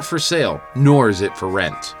 It is not for sale, nor is it for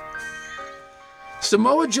rent.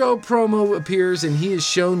 Samoa Joe promo appears and he is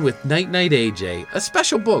shown with Night Night AJ, a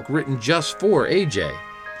special book written just for AJ.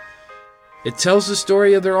 It tells the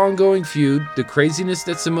story of their ongoing feud, the craziness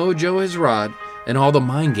that Samoa Joe has wrought, and all the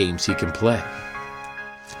mind games he can play.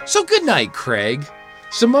 So good night, Craig.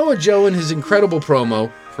 Samoa Joe and his incredible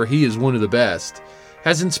promo, for he is one of the best,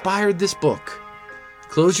 has inspired this book.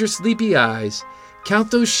 Close your sleepy eyes, count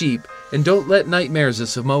those sheep, and don't let nightmares of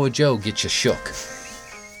Samoa Joe get you shook.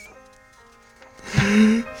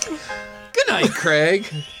 Good night, Craig.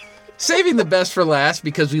 Saving the best for last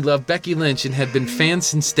because we love Becky Lynch and have been fans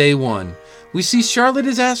since day one. We see Charlotte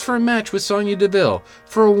has asked for a match with Sonya Deville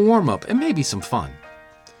for a warm-up and maybe some fun.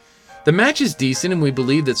 The match is decent, and we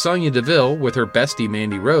believe that Sonya Deville, with her bestie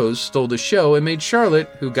Mandy Rose, stole the show and made Charlotte,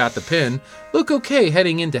 who got the pin, look okay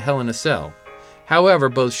heading into Hell in a Cell. However,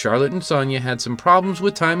 both Charlotte and Sonya had some problems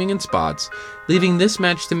with timing and spots, leaving this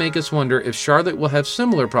match to make us wonder if Charlotte will have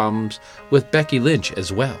similar problems with Becky Lynch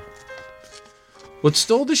as well. What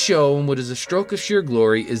stole the show and what is a stroke of sheer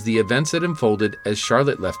glory is the events that unfolded as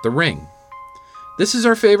Charlotte left the ring. This is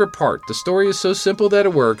our favorite part. The story is so simple that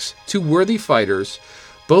it works. Two worthy fighters,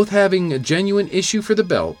 both having a genuine issue for the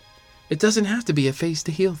belt. It doesn't have to be a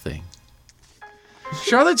face-to-heel thing.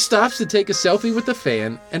 Charlotte stops to take a selfie with the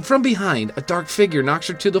fan, and from behind, a dark figure knocks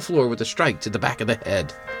her to the floor with a strike to the back of the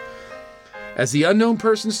head. As the unknown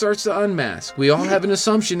person starts to unmask, we all have an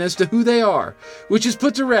assumption as to who they are, which is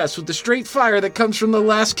put to rest with the straight fire that comes from the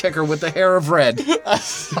last kicker with the hair of red.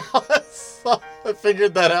 I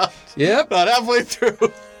figured that out. Yep. About halfway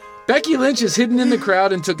through. Becky Lynch is hidden in the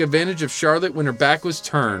crowd and took advantage of Charlotte when her back was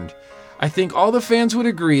turned. I think all the fans would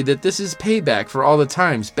agree that this is payback for all the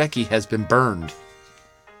times Becky has been burned.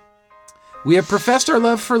 We have professed our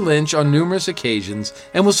love for Lynch on numerous occasions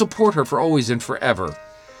and will support her for always and forever.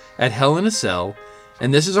 At Hell in a Cell,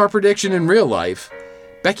 and this is our prediction in real life,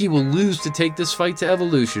 Becky will lose to take this fight to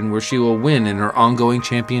Evolution, where she will win in her ongoing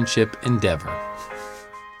championship endeavor.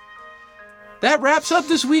 That wraps up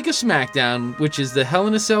this week of SmackDown, which is the Hell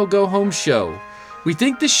in a Cell Go Home show. We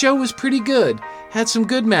think this show was pretty good, had some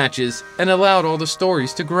good matches, and allowed all the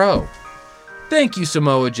stories to grow. Thank you,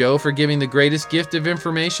 Samoa Joe, for giving the greatest gift of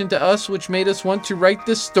information to us, which made us want to write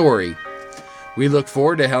this story. We look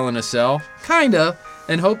forward to Hell in a Cell, kinda,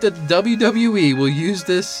 and hope that the WWE will use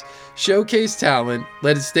this showcase talent,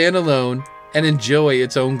 let it stand alone, and enjoy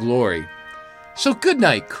its own glory. So good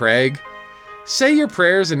night, Craig. Say your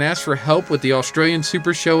prayers and ask for help with the Australian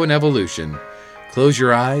Super Show and Evolution. Close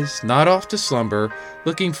your eyes, nod off to slumber,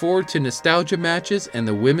 looking forward to nostalgia matches and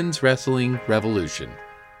the Women's Wrestling Revolution.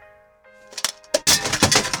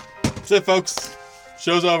 That's it, folks.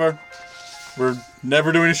 Show's over. We're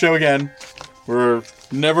never doing a show again. We're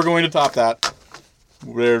never going to top that.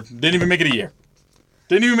 Didn't even make it a year.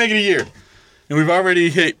 Didn't even make it a year. And we've already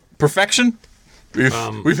hit perfection.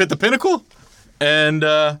 We've hit the pinnacle. And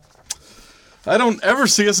I don't ever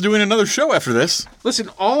see us doing another show after this. Listen,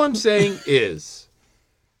 all I'm saying is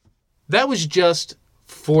that was just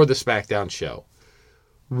for the SmackDown show.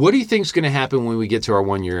 What do you think is going to happen when we get to our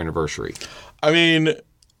 1-year anniversary? I mean,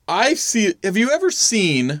 have you ever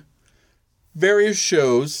seen various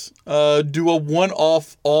shows do a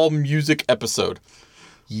one-off all-music episode?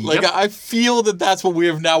 Yep. Like, I feel that that's what we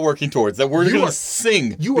are now working towards. That we're going to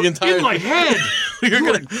sing the entire... in my head!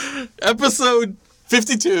 Episode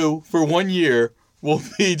 52 for 1 year will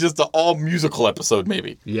be just an all-musical episode,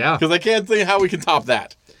 maybe. Yeah. Because I can't think how we can top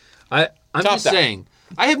that. I'm just saying,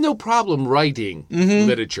 I have no problem writing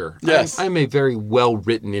literature. Yes. I'm a very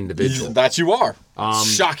well-written individual. That you are.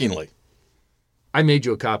 Shockingly. I made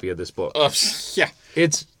you a copy of this book. Yeah.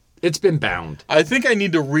 It's been bound. I think I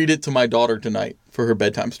need to read it to my daughter tonight for her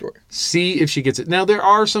bedtime story. See if she gets it. Now, there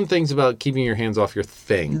are some things about keeping your hands off your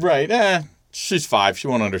thing. Right. She's 5. She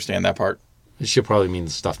won't understand that part. She'll probably mean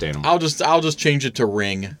the stuffed animal. I'll just change it to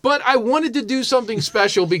ring. But I wanted to do something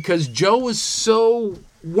special because Joe was so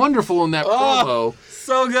wonderful in that promo.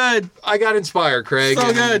 So good. I got inspired, Craig.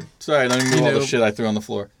 So good. Sorry, let me move all the shit I threw on the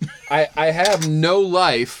floor. I have no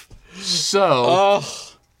life, so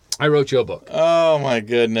I wrote you a book. Oh my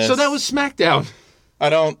goodness. So that was SmackDown. I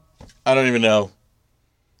don't even know.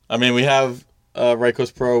 I mean, we have Right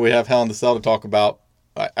Coast Pro, we have Hell in the Cell to talk about,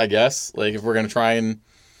 I guess. Like, if we're going to try and...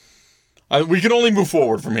 we can only move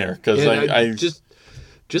forward from here, because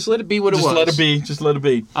Just let it be what it was. Just let it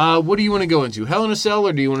be. What do you want to go into? Hell in a Cell,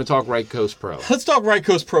 or do you want to talk Right Coast Pro? Let's talk Right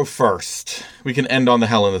Coast Pro first. We can end on the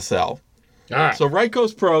Hell in a Cell. All right. So Right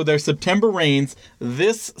Coast Pro, their September reigns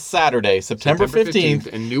this Saturday, September 15th.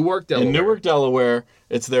 In Newark, Delaware.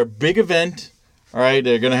 It's their big event. All right,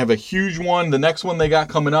 they're going to have a huge one. The next one they got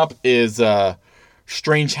coming up is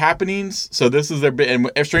Strange Happenings. So this is their big...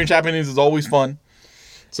 And Strange Happenings is always fun.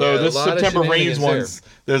 So this September Reigns ones,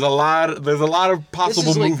 there's a lot of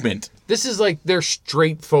possible movement. This is like their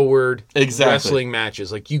straightforward wrestling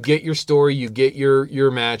matches. Like you get your story, you get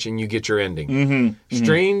your match, and you get your ending. Mm-hmm.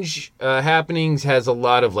 Strange Happenings has a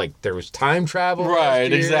lot of like there was time travel.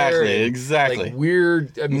 Right, exactly. Like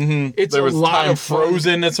weird. I mean, it's there was a lot time of fun.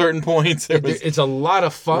 Frozen at certain points. It's a lot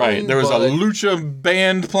of fun. Right, there was a lucha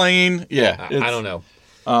band playing. Yeah, I don't know.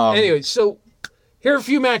 Anyway, so. Here are a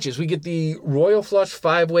few matches. We get the Royal Flush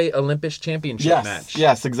 5-Way Olympus Championship match.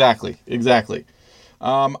 Yes, exactly.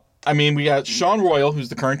 I mean, we got Sean Royal, who's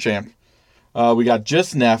the current champ. We got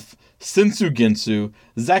Just Neff, Shinsu Ginsu,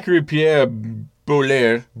 Zachary Pierre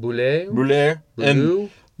Boulaire,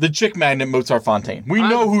 and the chick magnet Mozart Fontaine. We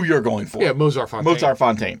know who you're going for. Yeah, Mozart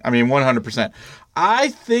Fontaine. I mean, 100%. I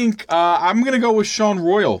think I'm going to go with Sean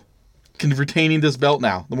Royal retaining this belt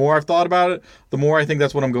now. The more I've thought about it, the more I think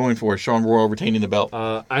that's what I'm going for. Sean Royal retaining the belt.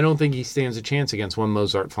 I don't think he stands a chance against one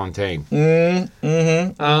Mozart Fontaine.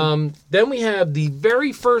 Mm-hmm. Then we have the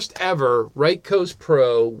very first ever Right Coast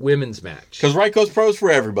Pro women's match. Because Right Coast Pro is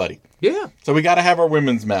for everybody. Yeah. So we got to have our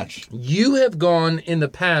women's match. You have gone in the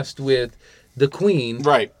past with the Queen.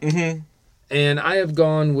 Right. Mm-hmm. And I have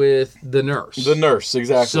gone with the Nurse. The Nurse,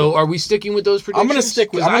 exactly. So are we sticking with those predictions? I'm going to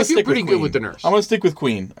stick with. I feel pretty good with the Nurse. I'm going to stick with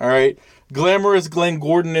Queen. All right. Glamorous Glenn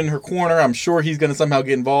Gordon in her corner. I'm sure he's going to somehow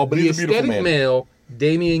get involved. But he's a beautiful man. The aesthetic male,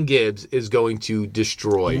 Damian Gibbs, is going to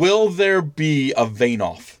destroy. Will there be a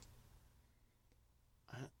vein-off?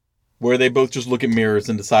 Where they both just look at mirrors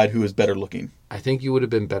and decide who is better looking? I think you would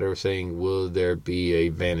have been better saying, will there be a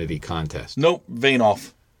vanity contest? Nope.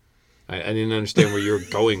 Vein-off. I didn't understand where you were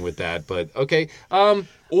going with that, but okay.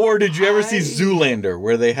 Or did you ever see Zoolander,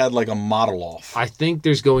 where they had like a model off? I think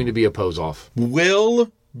there's going to be a pose off.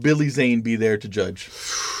 Will Billy Zane be there to judge?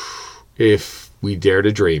 If we dare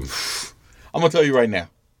to dream. I'm going to tell you right now.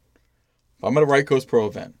 If I'm at a Right Coast Pro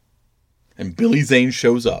event and Billy Zane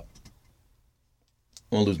shows up,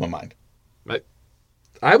 I'm going to lose my mind.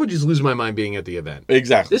 I would just lose my mind being at the event.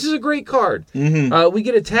 Exactly. This is a great card. Mm-hmm. We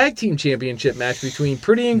get a tag team championship match between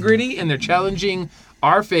Pretty and Gritty, and they're challenging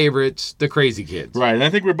our favorites, the Crazy Kids. Right, and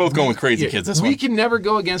I think we're both going with Crazy Kids this one. We can never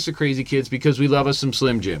go against the Crazy Kids because we love us some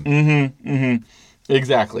Slim Jim. Mm-hmm, mm-hmm.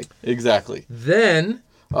 Exactly. Then...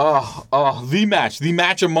 the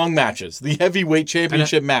match among matches. The heavyweight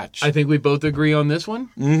championship match. I think we both agree on this one.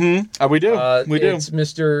 Mm-hmm. We do. It's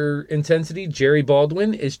Mr. Intensity. Jerry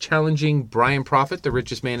Baldwin is challenging Brian Prophet, the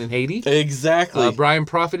richest man in Haiti. Exactly. Brian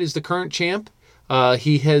Prophet is the current champ.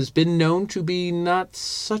 He has been known to be not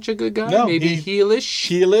such a good guy. No, maybe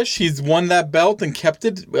heelish. He's won that belt and kept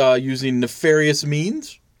it using nefarious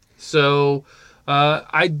means. So...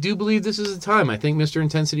 I do believe this is the time. I think Mr.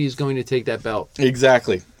 Intensity is going to take that belt.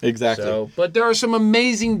 Exactly. But there are some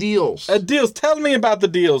amazing deals. Deals. Tell me about the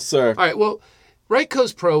deals, sir. All right, well, Right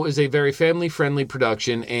Coast Pro is a very family-friendly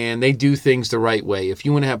production, and they do things the right way. If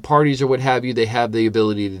you want to have parties or what have you, they have the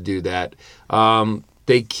ability to do that.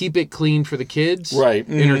 They keep it clean for the kids. Right.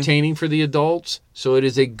 Mm-hmm. Entertaining for the adults, so it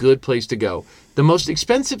is a good place to go. The most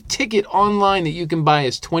expensive ticket online that you can buy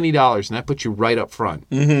is $20, and that puts you right up front.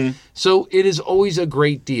 Mm-hmm. So it is always a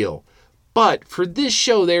great deal. But for this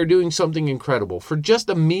show, they are doing something incredible. For just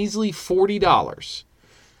a measly $40,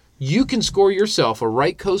 you can score yourself a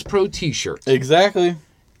Right Coast Pro t-shirt. Exactly.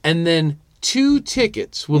 And then 2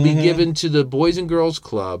 tickets will be given to the Boys and Girls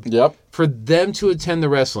Club for them to attend the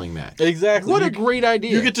wrestling match. Exactly. What a great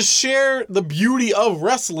idea. You get to share the beauty of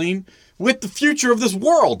wrestling with the future of this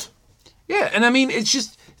world. Yeah, and I mean,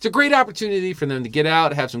 it's a great opportunity for them to get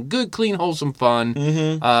out, have some good, clean, wholesome fun.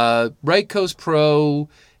 Mm-hmm. Right Coast Pro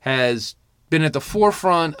has been at the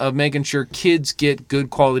forefront of making sure kids get good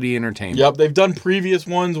quality entertainment. Yep, they've done previous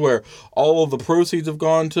ones where all of the proceeds have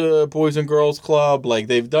gone to Boys and Girls Club. Like,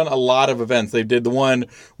 they've done a lot of events. They did the one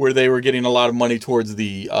where they were getting a lot of money towards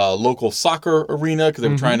the local soccer arena because they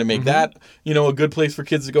were trying to make that, a good place for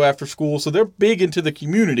kids to go after school. So they're big into the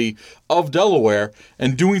community of Delaware,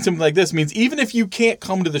 and doing something like this means even if you can't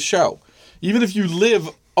come to the show, even if you live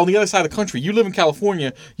on the other side of the country, you live in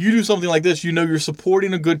California, you do something like this, you're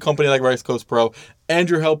supporting a good company like Right Coast Pro, and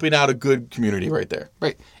you're helping out a good community right there.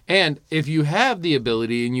 Right. And if you have the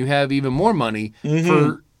ability and you have even more money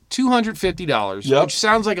for $250, which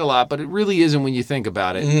sounds like a lot, but it really isn't when you think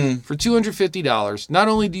about it. For $250, not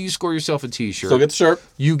only do you score yourself a t-shirt, so get the shirt,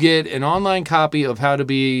 you get an online copy of How to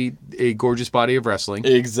Be a Gorgeous Body of Wrestling.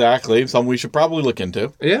 Exactly. Something we should probably look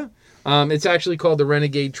into. Yeah. It's actually called the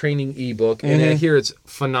Renegade Training ebook, and I hear it's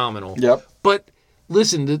phenomenal. Yep. But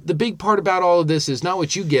listen, the big part about all of this is not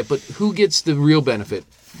what you get, but who gets the real benefit.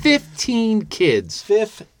 15 kids.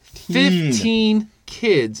 15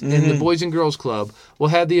 kids in the Boys and Girls Club will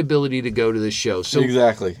have the ability to go to this show. So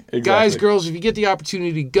Exactly. Guys, girls, if you get the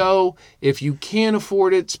opportunity to go, if you can't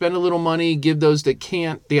afford it, spend a little money, give those that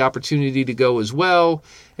can't the opportunity to go as well.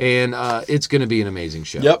 And it's going to be an amazing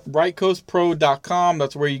show. Yep, rightcoastpro.com.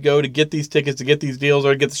 That's where you go to get these tickets, to get these deals,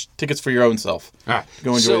 or to get the tickets for your own self. All right.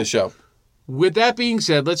 Go enjoy the show. With that being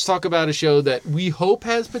said, let's talk about a show that we hope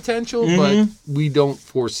has potential, but we don't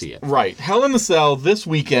foresee it. Right. Hell in a Cell this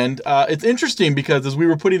weekend. It's interesting because as we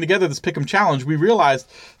were putting together this Pick'em Challenge, we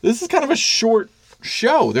realized this is kind of a short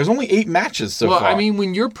show. There's only 8 matches so far. Well, I mean,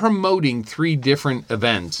 when you're promoting 3 different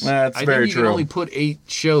events, I think you can only put 8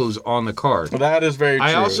 shows on the card. That is very true.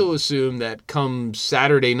 I also assume that come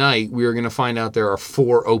Saturday night, we are going to find out there are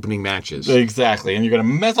 4 opening matches. Exactly, and you're going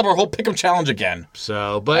to mess up our whole Pick'em Challenge again.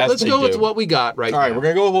 So, but let's go with what we got right now. All right, we're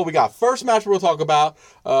going to go with what we got. First match we'll talk about,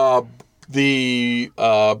 the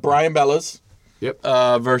Brian Bellas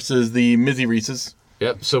versus the Mizzy Reeses.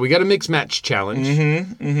 Yep. So we got a mixed match challenge.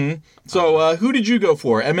 So who did you go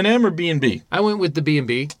for, M&M or B&B? I went with the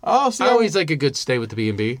B&B. Oh, see, I always like a good stay with the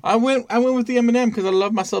B&B. I went with the M&M because I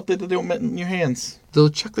love myself that they don't melt in your hands. Little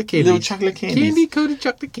chocolate candies. Little chocolate candies. Candy-coated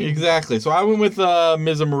chocolate candies. Exactly. So I went with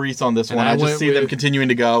Miz and Maurice on this one. I just see them continuing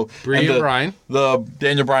to go. Brie and Brian. The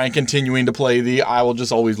Daniel Bryan continuing to play the I will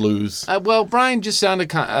just always lose. Well, Brian just signed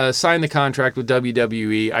the contract with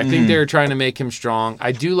WWE. I think they're trying to make him strong.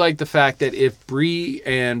 I do like the fact that if Brie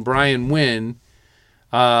and Brian win,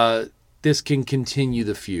 this can continue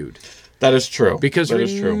the feud. That is true. Because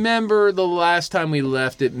remember the last time we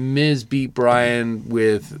left it, Miz beat Brian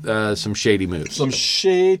with some shady moves. Some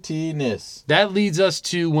shadiness. That leads us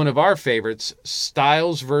to one of our favorites,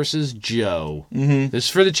 Styles versus Joe. This is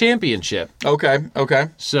for the championship. Okay.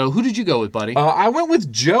 So who did you go with, buddy? I went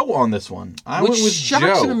with Joe on this one. Which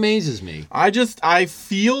shocks and amazes me. I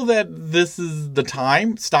feel that this is the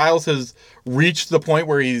time. Styles has reached the point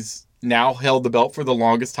where he's now held the belt for the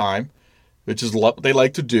longest time. Which is what they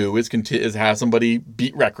like to do, is have somebody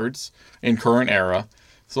beat records in current era.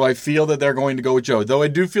 So I feel that they're going to go with Joe. Though I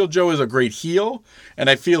do feel Joe is a great heel, and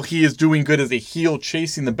I feel he is doing good as a heel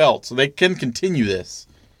chasing the belt. So they can continue this.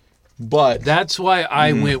 But that's why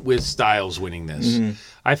I went with Styles winning this.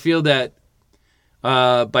 I feel that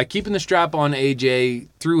by keeping the strap on AJ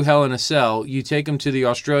through Hell in a Cell, you take him to the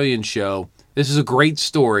Australian show. This is a great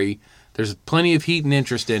story. There's plenty of heat and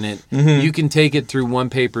interest in it. You can take it through one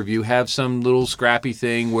pay-per-view, have some little scrappy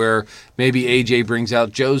thing where maybe AJ brings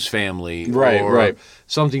out Joe's family. Or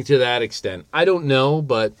something to that extent. I don't know,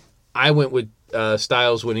 but I went with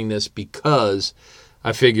Styles winning this because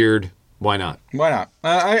I figured, why not? Why not?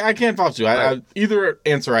 I can't fault you. Either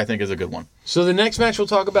answer I think is a good one. So the next match we'll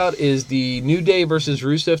talk about is the New Day versus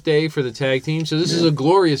Rusev Day for the tag team. So this is a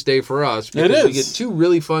glorious day for us because we get 2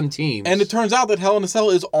 really fun teams. And it turns out that Hell in a Cell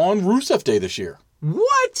is on Rusev Day this year.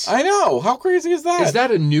 What? I know. How crazy is that? Is that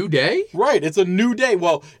a new day? Right. It's a new day.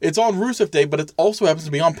 Well, it's on Rusev Day, but it also happens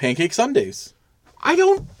to be on Pancake Sundays.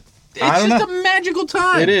 It's just a magical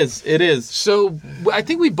time. It is. So I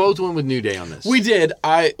think we both went with New Day on this. We did.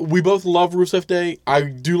 We both love Rusev Day. I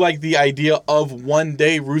do like the idea of one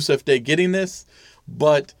day Rusev Day getting this,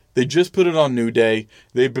 but they just put it on New Day.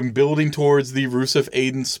 They've been building towards the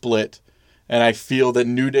Rusev-Aiden split, and I feel that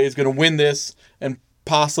New Day is going to win this, and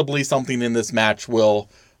possibly something in this match will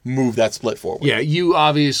move that split forward. Yeah, you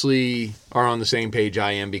obviously are on the same page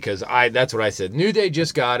I am because that's what I said. New Day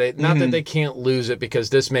just got it. Not that they can't lose it because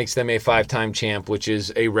this makes them a 5-time champ, which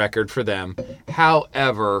is a record for them.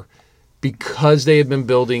 However, because they have been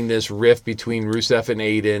building this rift between Rusev and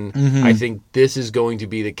Aiden, I think this is going to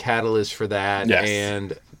be the catalyst for that. Yes.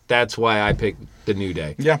 And that's why I picked the New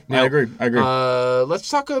Day. Yeah, now, I agree. Let's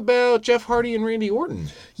talk about Jeff Hardy and Randy Orton.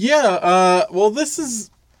 Yeah, well, this is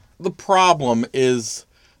the problem is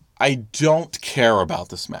I don't care about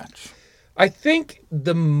this match. I think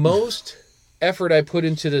the most effort I put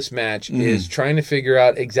into this match is trying to figure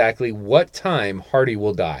out exactly what time Hardy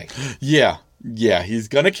will die. Yeah, he's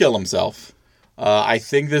going to kill himself. I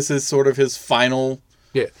think this is sort of his final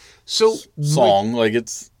song.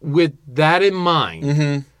 With that in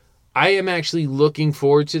mind, I am actually looking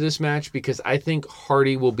forward to this match because I think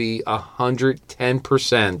Hardy will be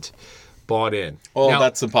 110% bought in. Oh, now,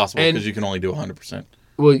 that's impossible because you can only do 100%.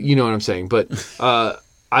 Well, you know what I'm saying. But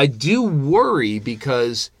I do worry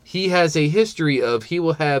because he has a history of he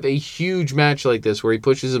will have a huge match like this where he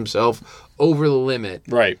pushes himself over the limit.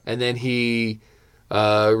 Right. And then he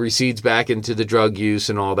recedes back into the drug use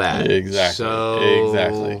and all that.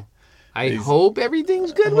 Exactly. I hope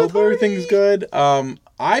everything's good with Hardy. Everything's good.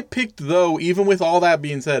 I picked, though, even with all that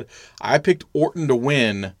being said, I picked Orton to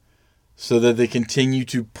win so that they continue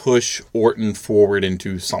to push Orton forward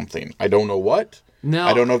into something. I don't know what. No.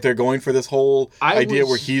 I don't know if they're going for this whole idea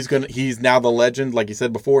where he's now the legend, like you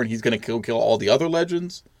said before, and he's going to kill all the other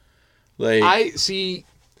legends. Like,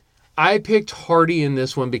 I picked Hardy in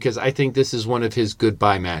this one because I think this is one of his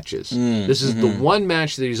goodbye matches. This is the one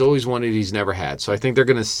match that he's always wanted he's never had. So I think they're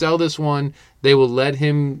going to sell this one. They will let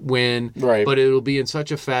him win, right. But it'll be in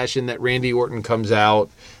such a fashion that Randy Orton comes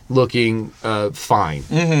out looking fine.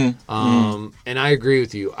 And I agree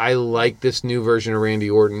with you. I like this new version of Randy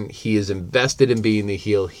Orton. He is invested in being the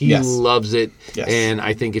heel. He loves it. Yes. And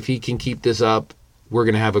I think if he can keep this up, we're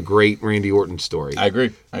going to have a great Randy Orton story. I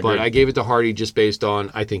agree. But I gave it to Hardy just based on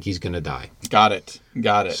I think he's going to die. Got it.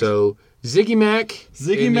 So, Ziggy Mac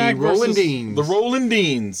versus Roland Deans. The Roland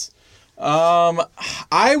Deans.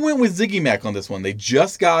 I went with Ziggy Mac on this one. They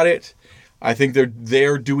just got it. I think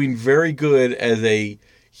they're doing very good as a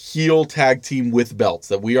heel tag team with belts.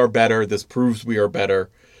 That we are better. This proves we are better.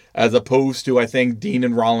 As opposed to, I think Dean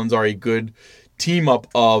and Rollins are a good team up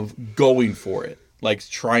of going for it. Like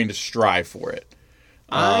trying to strive for it.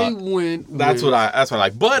 That's what I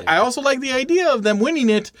like. But I also like the idea of them winning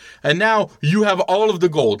it, and now you have all of the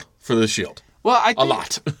gold for the Shield. Well, I think, a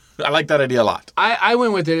lot. I like that idea a lot. I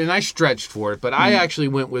went with it, and I stretched for it, but I actually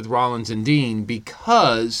went with Rollins and Dean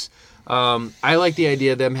because I like the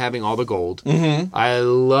idea of them having all the gold. I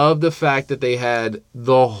love the fact that they had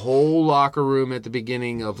the whole locker room at the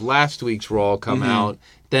beginning of last week's Raw come out,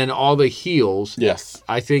 then all the heels. Yes.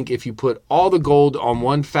 I think if you put all the gold on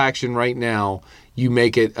one faction right now, you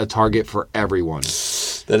make it a target for everyone.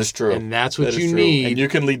 That is true. And that's what you need. And you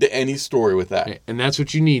can lead to any story with that. And that's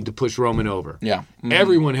what you need to push Roman over. Yeah.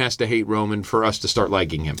 Everyone has to hate Roman for us to start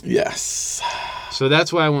liking him. Yes. So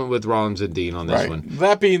that's why I went with Rollins and Dean on this one.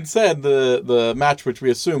 That being said, the match which we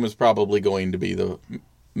assume is probably going to be the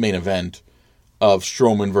main event of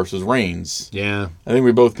Strowman versus Reigns. Yeah. I think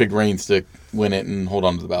we both picked Reigns to win it and hold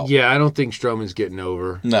on to the belt. Yeah, I don't think Strowman's getting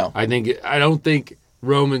over. No. I don't think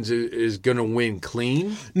Roman's is going to win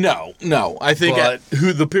clean. No. I think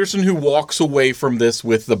the person who walks away from this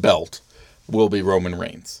with the belt will be Roman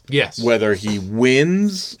Reigns. Yes. Whether he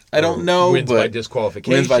wins, I don't know. Wins by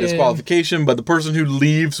disqualification. But the person who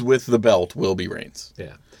leaves with the belt will be Reigns.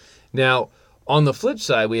 Yeah. Now, on the flip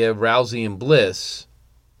side, we have Rousey and Bliss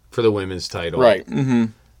for the women's title. Right.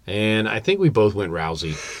 And I think we both went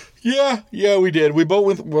Rousey. Yeah, we did. We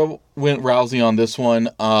both went Rousey on this one.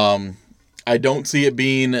 I don't see it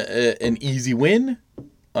being an easy win.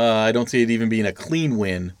 I don't see it even being a clean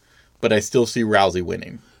win, but I still see Rousey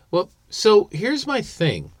winning. Well, so here's my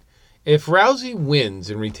thing. If Rousey wins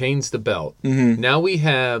and retains the belt, now we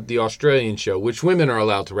have the Australian show, which women are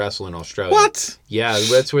allowed to wrestle in Australia. What? Yeah,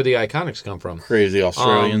 that's where the Iconics come from. Crazy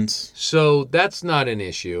Australians. So that's not an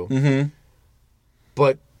issue.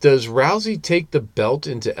 But does Rousey take the belt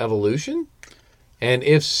into Evolution? And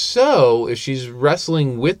if so, if she's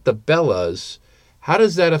wrestling with the Bellas, how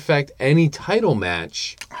does that affect any title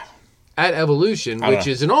match at Evolution, which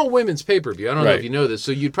is an all-women's pay-per-view? I don't know if you know this.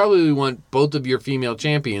 So you'd probably want both of your female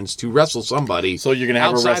champions to wrestle somebody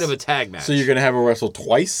outside of a tag match. So you're going to have her wrestle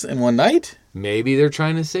twice in one night? Maybe they're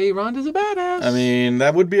trying to say Ronda's a badass. I mean,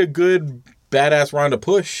 that would be a good badass Ronda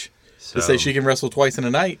push to say she can wrestle twice in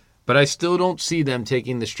a night. But I still don't see them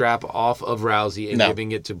taking the strap off of Rousey and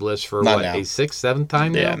giving it to Bliss for, a 6th, 7th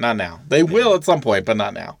time now? Yeah, not now. They will at some point, but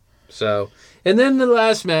not now. So, and then the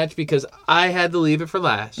last match, because I had to leave it for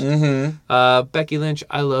last. Becky Lynch,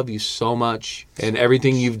 I love you so much. And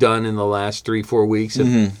everything you've done in the last 3-4 weeks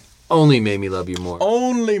have only made me love you more.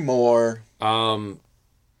 Only more.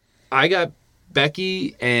 I got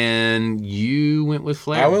Becky, and you went with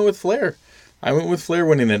Flair. I went with Flair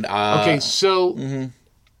winning it. Okay, so...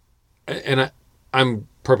 And I'm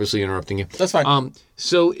purposely interrupting you. That's fine.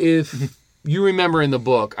 So if you remember in the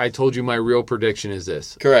book, I told you my real prediction is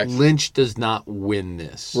this. Correct. Lynch does not win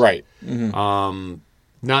this. Right.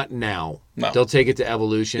 Not now. No. They'll take it to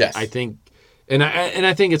Evolution. Yes. I think, and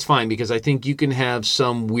I think it's fine because I think you can have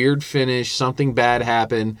some weird finish, something bad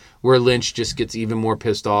happen where Lynch just gets even more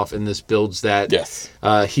pissed off, and this builds that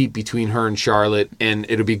heat between her and Charlotte, and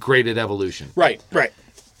it'll be great at Evolution. Right.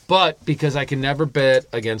 But because I can never bet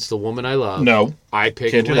against the woman I love, I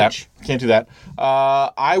picked Lynch. Can't do that.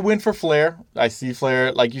 I went for Flair. I see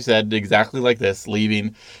Flair, like you said, exactly like this,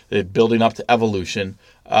 leaving, building up to Evolution.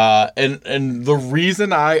 And the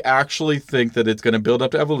reason I actually think that it's going to build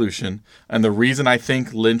up to Evolution, and the reason I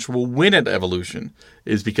think Lynch will win at Evolution,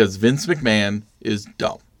 is because Vince McMahon is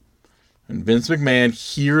dumb. And Vince McMahon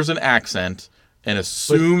hears an accent and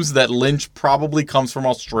assumes that Lynch probably comes from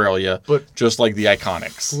Australia, just like the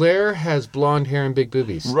Iconics. Flair has blonde hair and big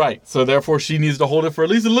boobies. Right. So therefore she needs to hold it for at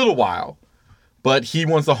least a little while But he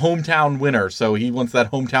wants a hometown winner, so he wants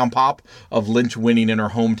that hometown pop of Lynch winning in her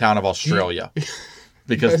hometown of Australia.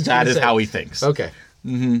 Because that is how he thinks. Okay.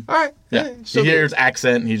 Mm-hmm. All right. Yeah. He hears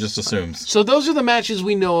accent and he just assumes. So those are the matches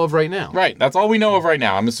we know of right now. Right. That's all we know of right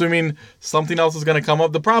now. I'm assuming something else is going to come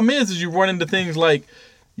up. The problem is you run into things like,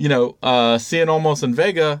 Cien Almos and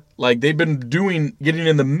Vega. Like, they've been getting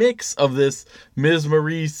in the mix of this Miz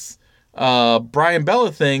Maurice, Brian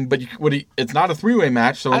Bella thing, but it's not a three-way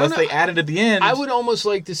match, so unless they add it at the end... I would almost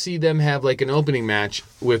like to see them have like an opening match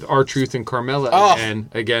with R-Truth and Carmella and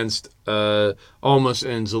against Almost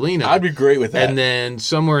and Zelina. I'd be great with that. And then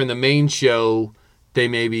somewhere in the main show, they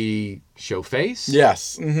maybe show face.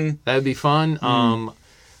 Yes. Mm-hmm. That'd be fun.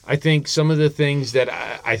 I think some of the things that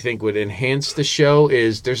I think would enhance the show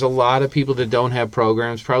is there's a lot of people that don't have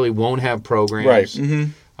programs, probably won't have programs. Right.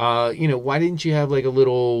 Mm-hmm. Why didn't you have like a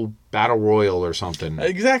little battle royal or something?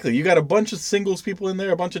 Exactly. You got a bunch of singles people in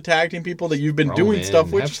there, a bunch of tag team people that you've been doing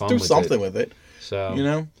stuff with. Just do something with it. So,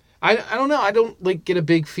 I don't know. I don't get a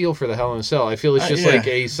big feel for the Hell in a Cell. I feel it's just like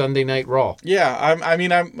a Sunday Night Raw. Yeah.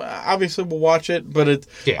 I'm obviously will watch it, but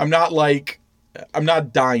I'm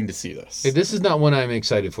not dying to see this. This is not one I'm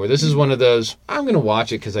excited for. This is one of those, I'm going to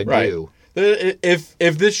watch it because I do.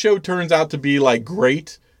 If this show turns out to be like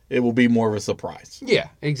great, it will be more of a surprise. Yeah,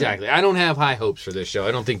 exactly. I don't have high hopes for this show.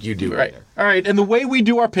 I don't think you do either. All right. And the way we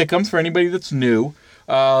do our pick'ems, for anybody that's new,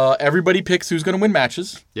 everybody picks who's going to win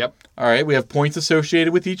matches. Yep. All right. We have points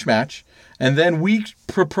associated with each match. And then we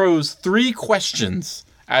propose 3 questions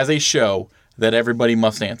as a show that everybody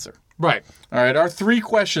must answer. Right. All right, our 3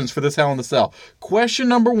 questions for this Hell in the Cell. Question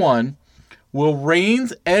number 1, will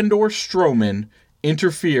Reigns and or Strowman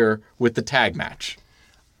interfere with the tag match?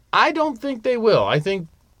 I don't think they will. I think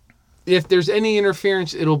if there's any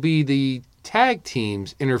interference, it'll be the tag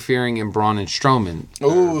teams interfering in Braun and Strowman.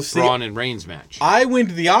 Braun and Reigns match. I went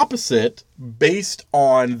the opposite based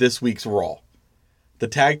on this week's Raw. The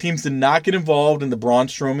tag teams did not get involved in the Braun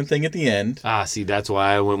Strowman thing at the end. See, that's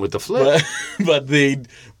why I went with the flip.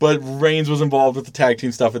 But Reigns was involved with the tag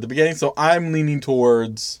team stuff at the beginning, so I'm leaning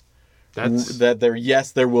towards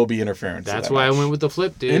there will be interference. That's why I went with the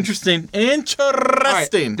flip, dude. Interesting. Right,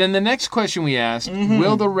 then the next question we asked,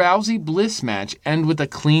 will the Rousey Bliss match end with a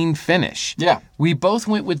clean finish? Yeah. We both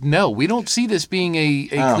went with no. We don't see this being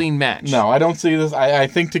a clean match. No, I don't see this. I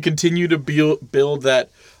think to continue to build that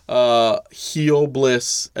heel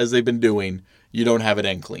Bliss as they've been doing, you don't have it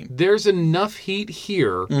end clean. There's enough heat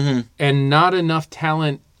here and not enough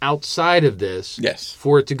talent outside of this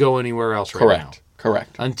for it to go anywhere else right now.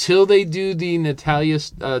 Correct. Until they do the Natalya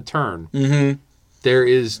turn, there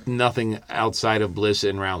is nothing outside of Bliss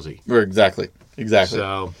and Rousey. Exactly.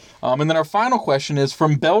 So, and then our final question is,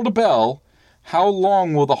 from bell to bell, how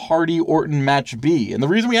long will the Hardy-Orton match be? And the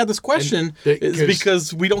reason we had this question is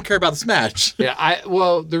because we don't care about this match. Yeah,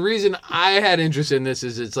 the reason I had interest in this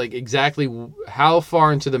is it's like exactly how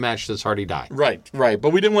far into the match does Hardy die? Right.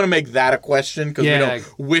 But we didn't want to make that a question because we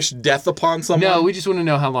don't wish death upon someone. No, we just want to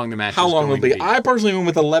know how long the match is going to be. I personally went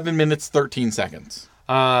with 11 minutes, 13 seconds.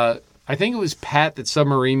 I think it was Pat that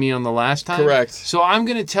submarined me on the last time. Correct. So I'm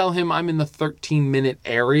going to tell him I'm in the 13-minute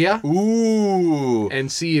area. Ooh.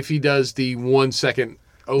 And see if he does the 1 second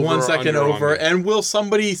over. 1 second over. And will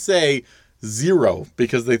somebody say 0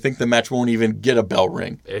 because they think the match won't even get a bell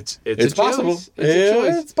ring? It's possible.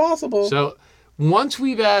 It's possible. So once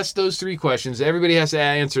we've asked those 3 questions, everybody has to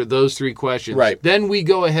answer those 3 questions. Right. Then we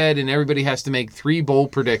go ahead and everybody has to make 3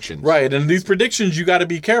 bold predictions. Right. And these predictions you got to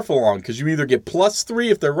be careful on because you either get +3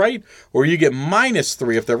 if they're right or you get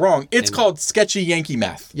 -3 if they're wrong. It's called sketchy Yankee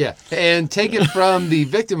math. Yeah. And take it from the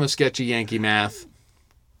victim of sketchy Yankee math.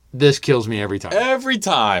 This kills me every time. Every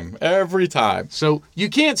time. So you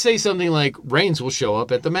can't say something like Reigns will show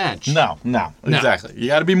up at the match. No. Exactly. You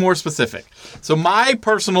got to be more specific. So my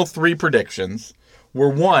personal 3 predictions were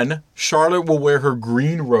 1, Charlotte will wear her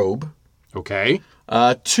green robe. Okay.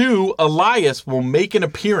 2, Elias will make an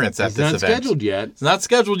appearance at this event. It's not scheduled yet. It's not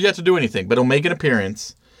scheduled yet to do anything, but he'll make an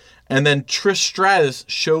appearance. And then Trish Stratus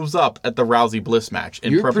shows up at the Rousey Bliss match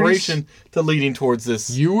in preparation to leading towards this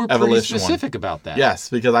Evolution. You were pretty specific about that. Yes,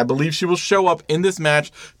 because I believe she will show up in this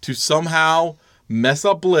match to somehow mess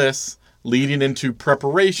up Bliss, leading into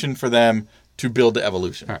preparation for them to build the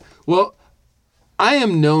Evolution. All right. Well, I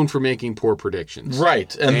am known for making poor predictions.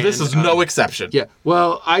 Right, and this is no exception. Yeah,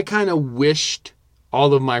 well, I kind of wished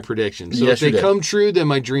all of my predictions. So if they come true, then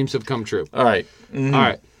my dreams have come true. All right. Mm-hmm. All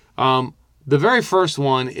right. The very first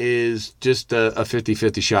one is just a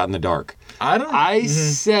 50-50 shot in the dark. I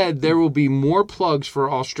said there will be more plugs for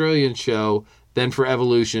Australian show than for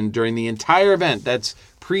Evolution during the entire event. That's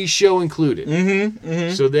pre-show included.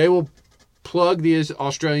 So they will plug the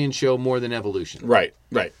Australian show more than Evolution. Right.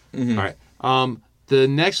 Mm-hmm. All right. The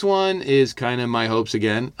next one is kind of my hopes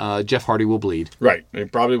again. Jeff Hardy will bleed. Right.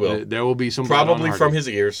 It probably will. There will be some probably from his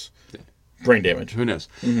ears. Brain damage. Who knows?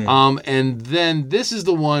 Mm-hmm. And then this is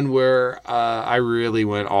the one where I really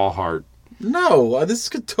went all heart. No, this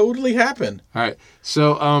could totally happen. All right.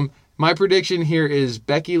 So my prediction here is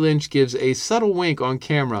Becky Lynch gives a subtle wink on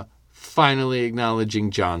camera, finally acknowledging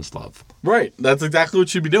John's love. Right. That's exactly what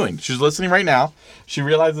she'd be doing. She's listening right now. She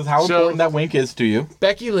realizes how important that wink is to you.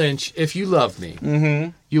 Becky Lynch, if you love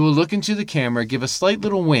me, you will look into the camera, give a slight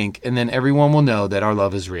little wink, and then everyone will know that our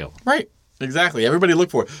love is real. Right. Exactly. Everybody look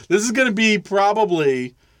for it. This is going to be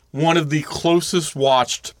probably one of the closest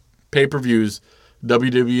watched pay-per-views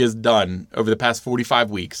WWE has done over the past 45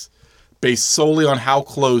 weeks, based solely on how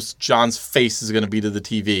close John's face is going to be to the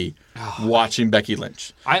TV watching Becky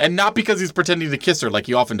Lynch. And not because he's pretending to kiss her like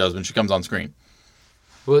he often does when she comes on screen.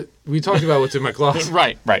 Well, we talked about what's in my closet.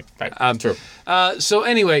 Right. True. So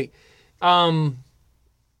anyway, I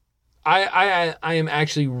am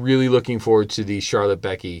actually really looking forward to the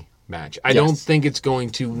Charlotte-Becky match. I don't think it's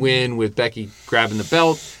going to win with Becky grabbing the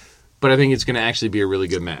belt, but I think it's going to actually be a really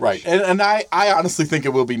good match. Right. And I honestly think it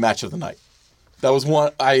will be match of the night. That was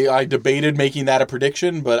one I debated making that a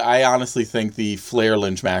prediction, but I honestly think the Flair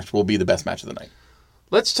Lynch match will be the best match of the night.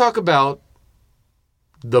 Let's talk about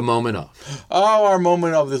the moment of. Oh, our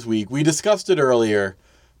moment of this week. We discussed it earlier,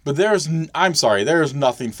 but there's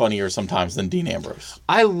nothing funnier sometimes than Dean Ambrose.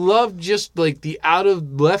 I love just like the out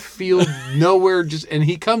of left field, nowhere, and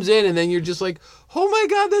he comes in and then you're just like, oh my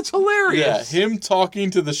God, that's hilarious. Yeah, him talking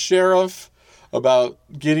to the sheriff about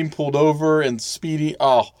getting pulled over and speeding.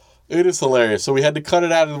 Oh, it is hilarious. So we had to cut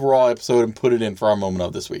it out of the Raw episode and put it in for our moment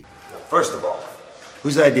of this week. First of all,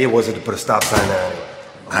 whose idea was it to put a stop sign there anyway?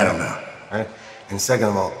 I don't know. Right? And second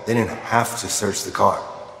of all, they didn't have to search the car.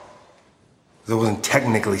 There wasn't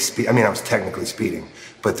technically speed. I mean, I was technically speeding,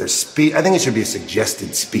 but there's speed. I think it should be a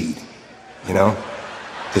suggested speed. You know,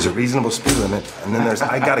 there's a reasonable speed limit, and then there's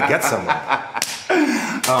I gotta get somewhere.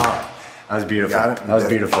 Oh, that was beautiful. That was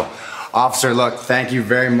beautiful. Officer, look, thank you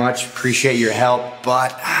very much. Appreciate your help,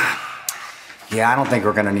 but yeah, I don't think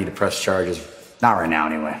we're gonna need to press charges. Not right now,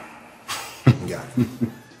 anyway. Got it.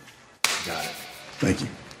 Got it. Thank you.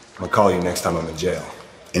 I'm gonna call you next time I'm in jail.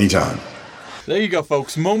 Anytime. There you go,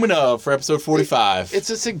 folks. Moment of for episode 45.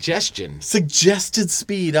 It's a suggestion. Suggested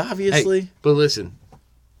speed, obviously. Hey, but listen,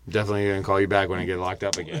 I'm definitely going to call you back when I get locked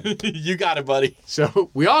up again. You got it, buddy.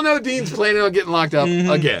 So we all know Dean's planning on getting locked up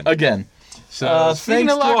again. So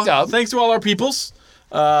thanks to all our peoples.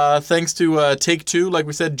 Thanks to Take Two. Like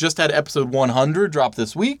we said, just had episode 100 drop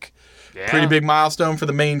this week. Yeah. Pretty big milestone for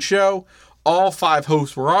the main show. All 5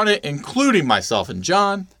 hosts were on it, including myself and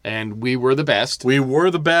John. And we were the best. We were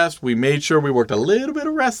the best. We made sure we worked a little bit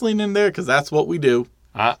of wrestling in there because that's what we do.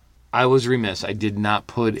 I was remiss. I did not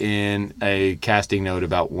put in a casting note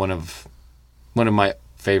about one of my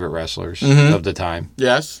favorite wrestlers of the time.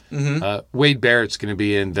 Yes. Wade Barrett's going to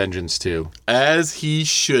be in Vengeance 2. As he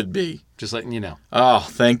should be. Just letting you know. Oh,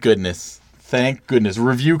 thank goodness. Thank goodness.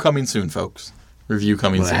 Review coming soon, folks. Review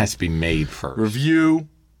coming soon. It has to be made first. Review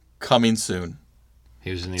coming soon.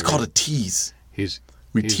 It's called a tease.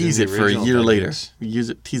 We tease it for a year later. We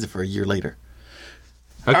tease it for a year later.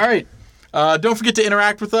 Okay. All right. Don't forget to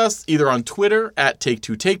interact with us either on Twitter at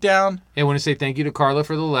Take2Takedown. I want to say thank you to Carla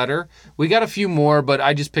for the letter. We got a few more, but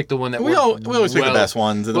I just picked the one that we always pick the best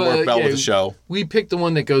ones that work well with the show. We picked the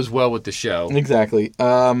one that goes well with the show. Exactly.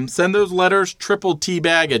 Send those letters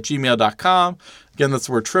tripletbag@gmail.com. Again, that's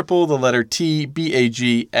the word triple, the letter T,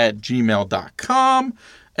 BAG @gmail.com.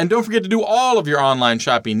 And don't forget to do all of your online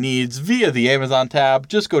shopping needs via the Amazon tab.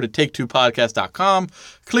 Just go to take2podcast.com,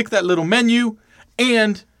 click that little menu,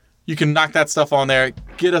 and you can knock that stuff on there.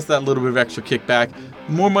 Get us that little bit of extra kickback.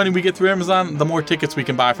 The more money we get through Amazon, the more tickets we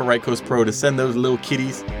can buy for Right Coast Pro to send those little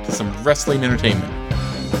kitties to some wrestling entertainment.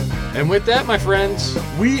 And with that, my friends,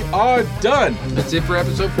 we are done. That's it for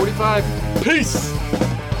episode 45. Peace.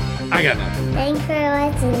 I got nothing. Thanks for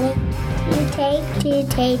listening. You take to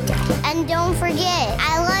take. And don't forget,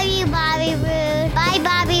 I love you, Bobby Roode. Bye,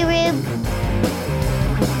 Bobby Roode.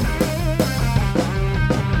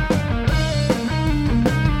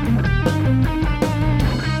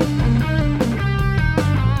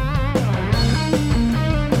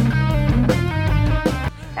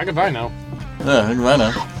 I can buy now. Yeah, I can buy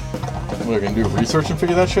now. We're going to do research and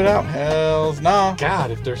figure that shit out? Hells no.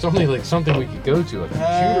 God, if there's only like something we could go to, a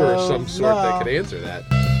computer or some sort that could answer that.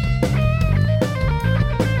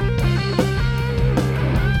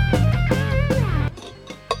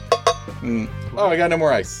 Oh, I got no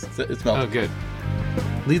more ice. It's melted. Oh, good.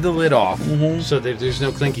 Leave the lid off so that there's no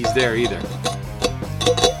clinkies there either.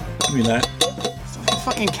 Give me that. It's like a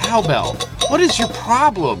fucking cowbell. What is your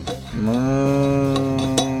problem?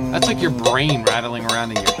 That's like your brain rattling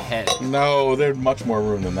around in your head. No, there's much more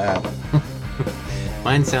room than that.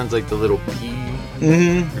 Mine sounds like the little pea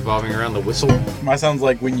revolving around the whistle. Mine sounds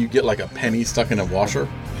like when you get like a penny stuck in a washer.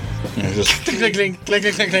 And it's just clink, clink,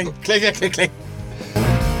 clink, clink, clink, clink, clink, clink, clink.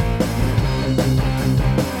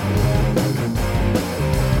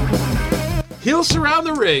 He'll surround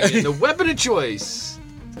the ring, and the weapon of choice,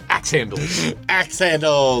 axe handles. Axe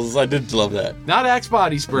handles. I did love that. Not axe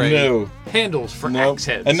body spray. No. Handles for axe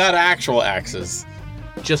heads. And not actual axes.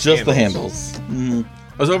 Just the handles. I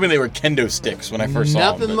was hoping they were kendo sticks when I first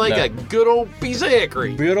saw them. Nothing like a good old piece of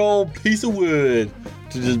hickory. Good old piece of wood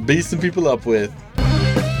to just beat some people up with.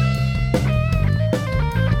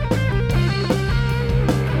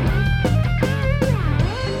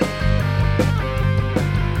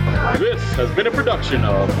 This has been a production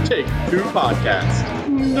of Take Two Podcast.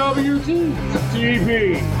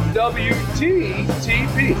 WTTP.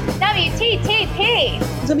 WTTP. WTTP.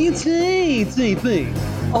 WTTP.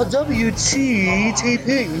 Oh,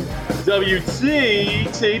 WTTP. WTTP.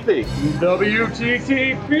 WTTP.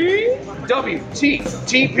 WTTP.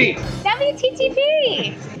 WTTP.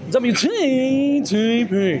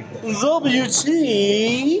 WTTP.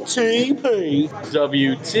 WTTP.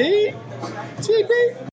 WTTP.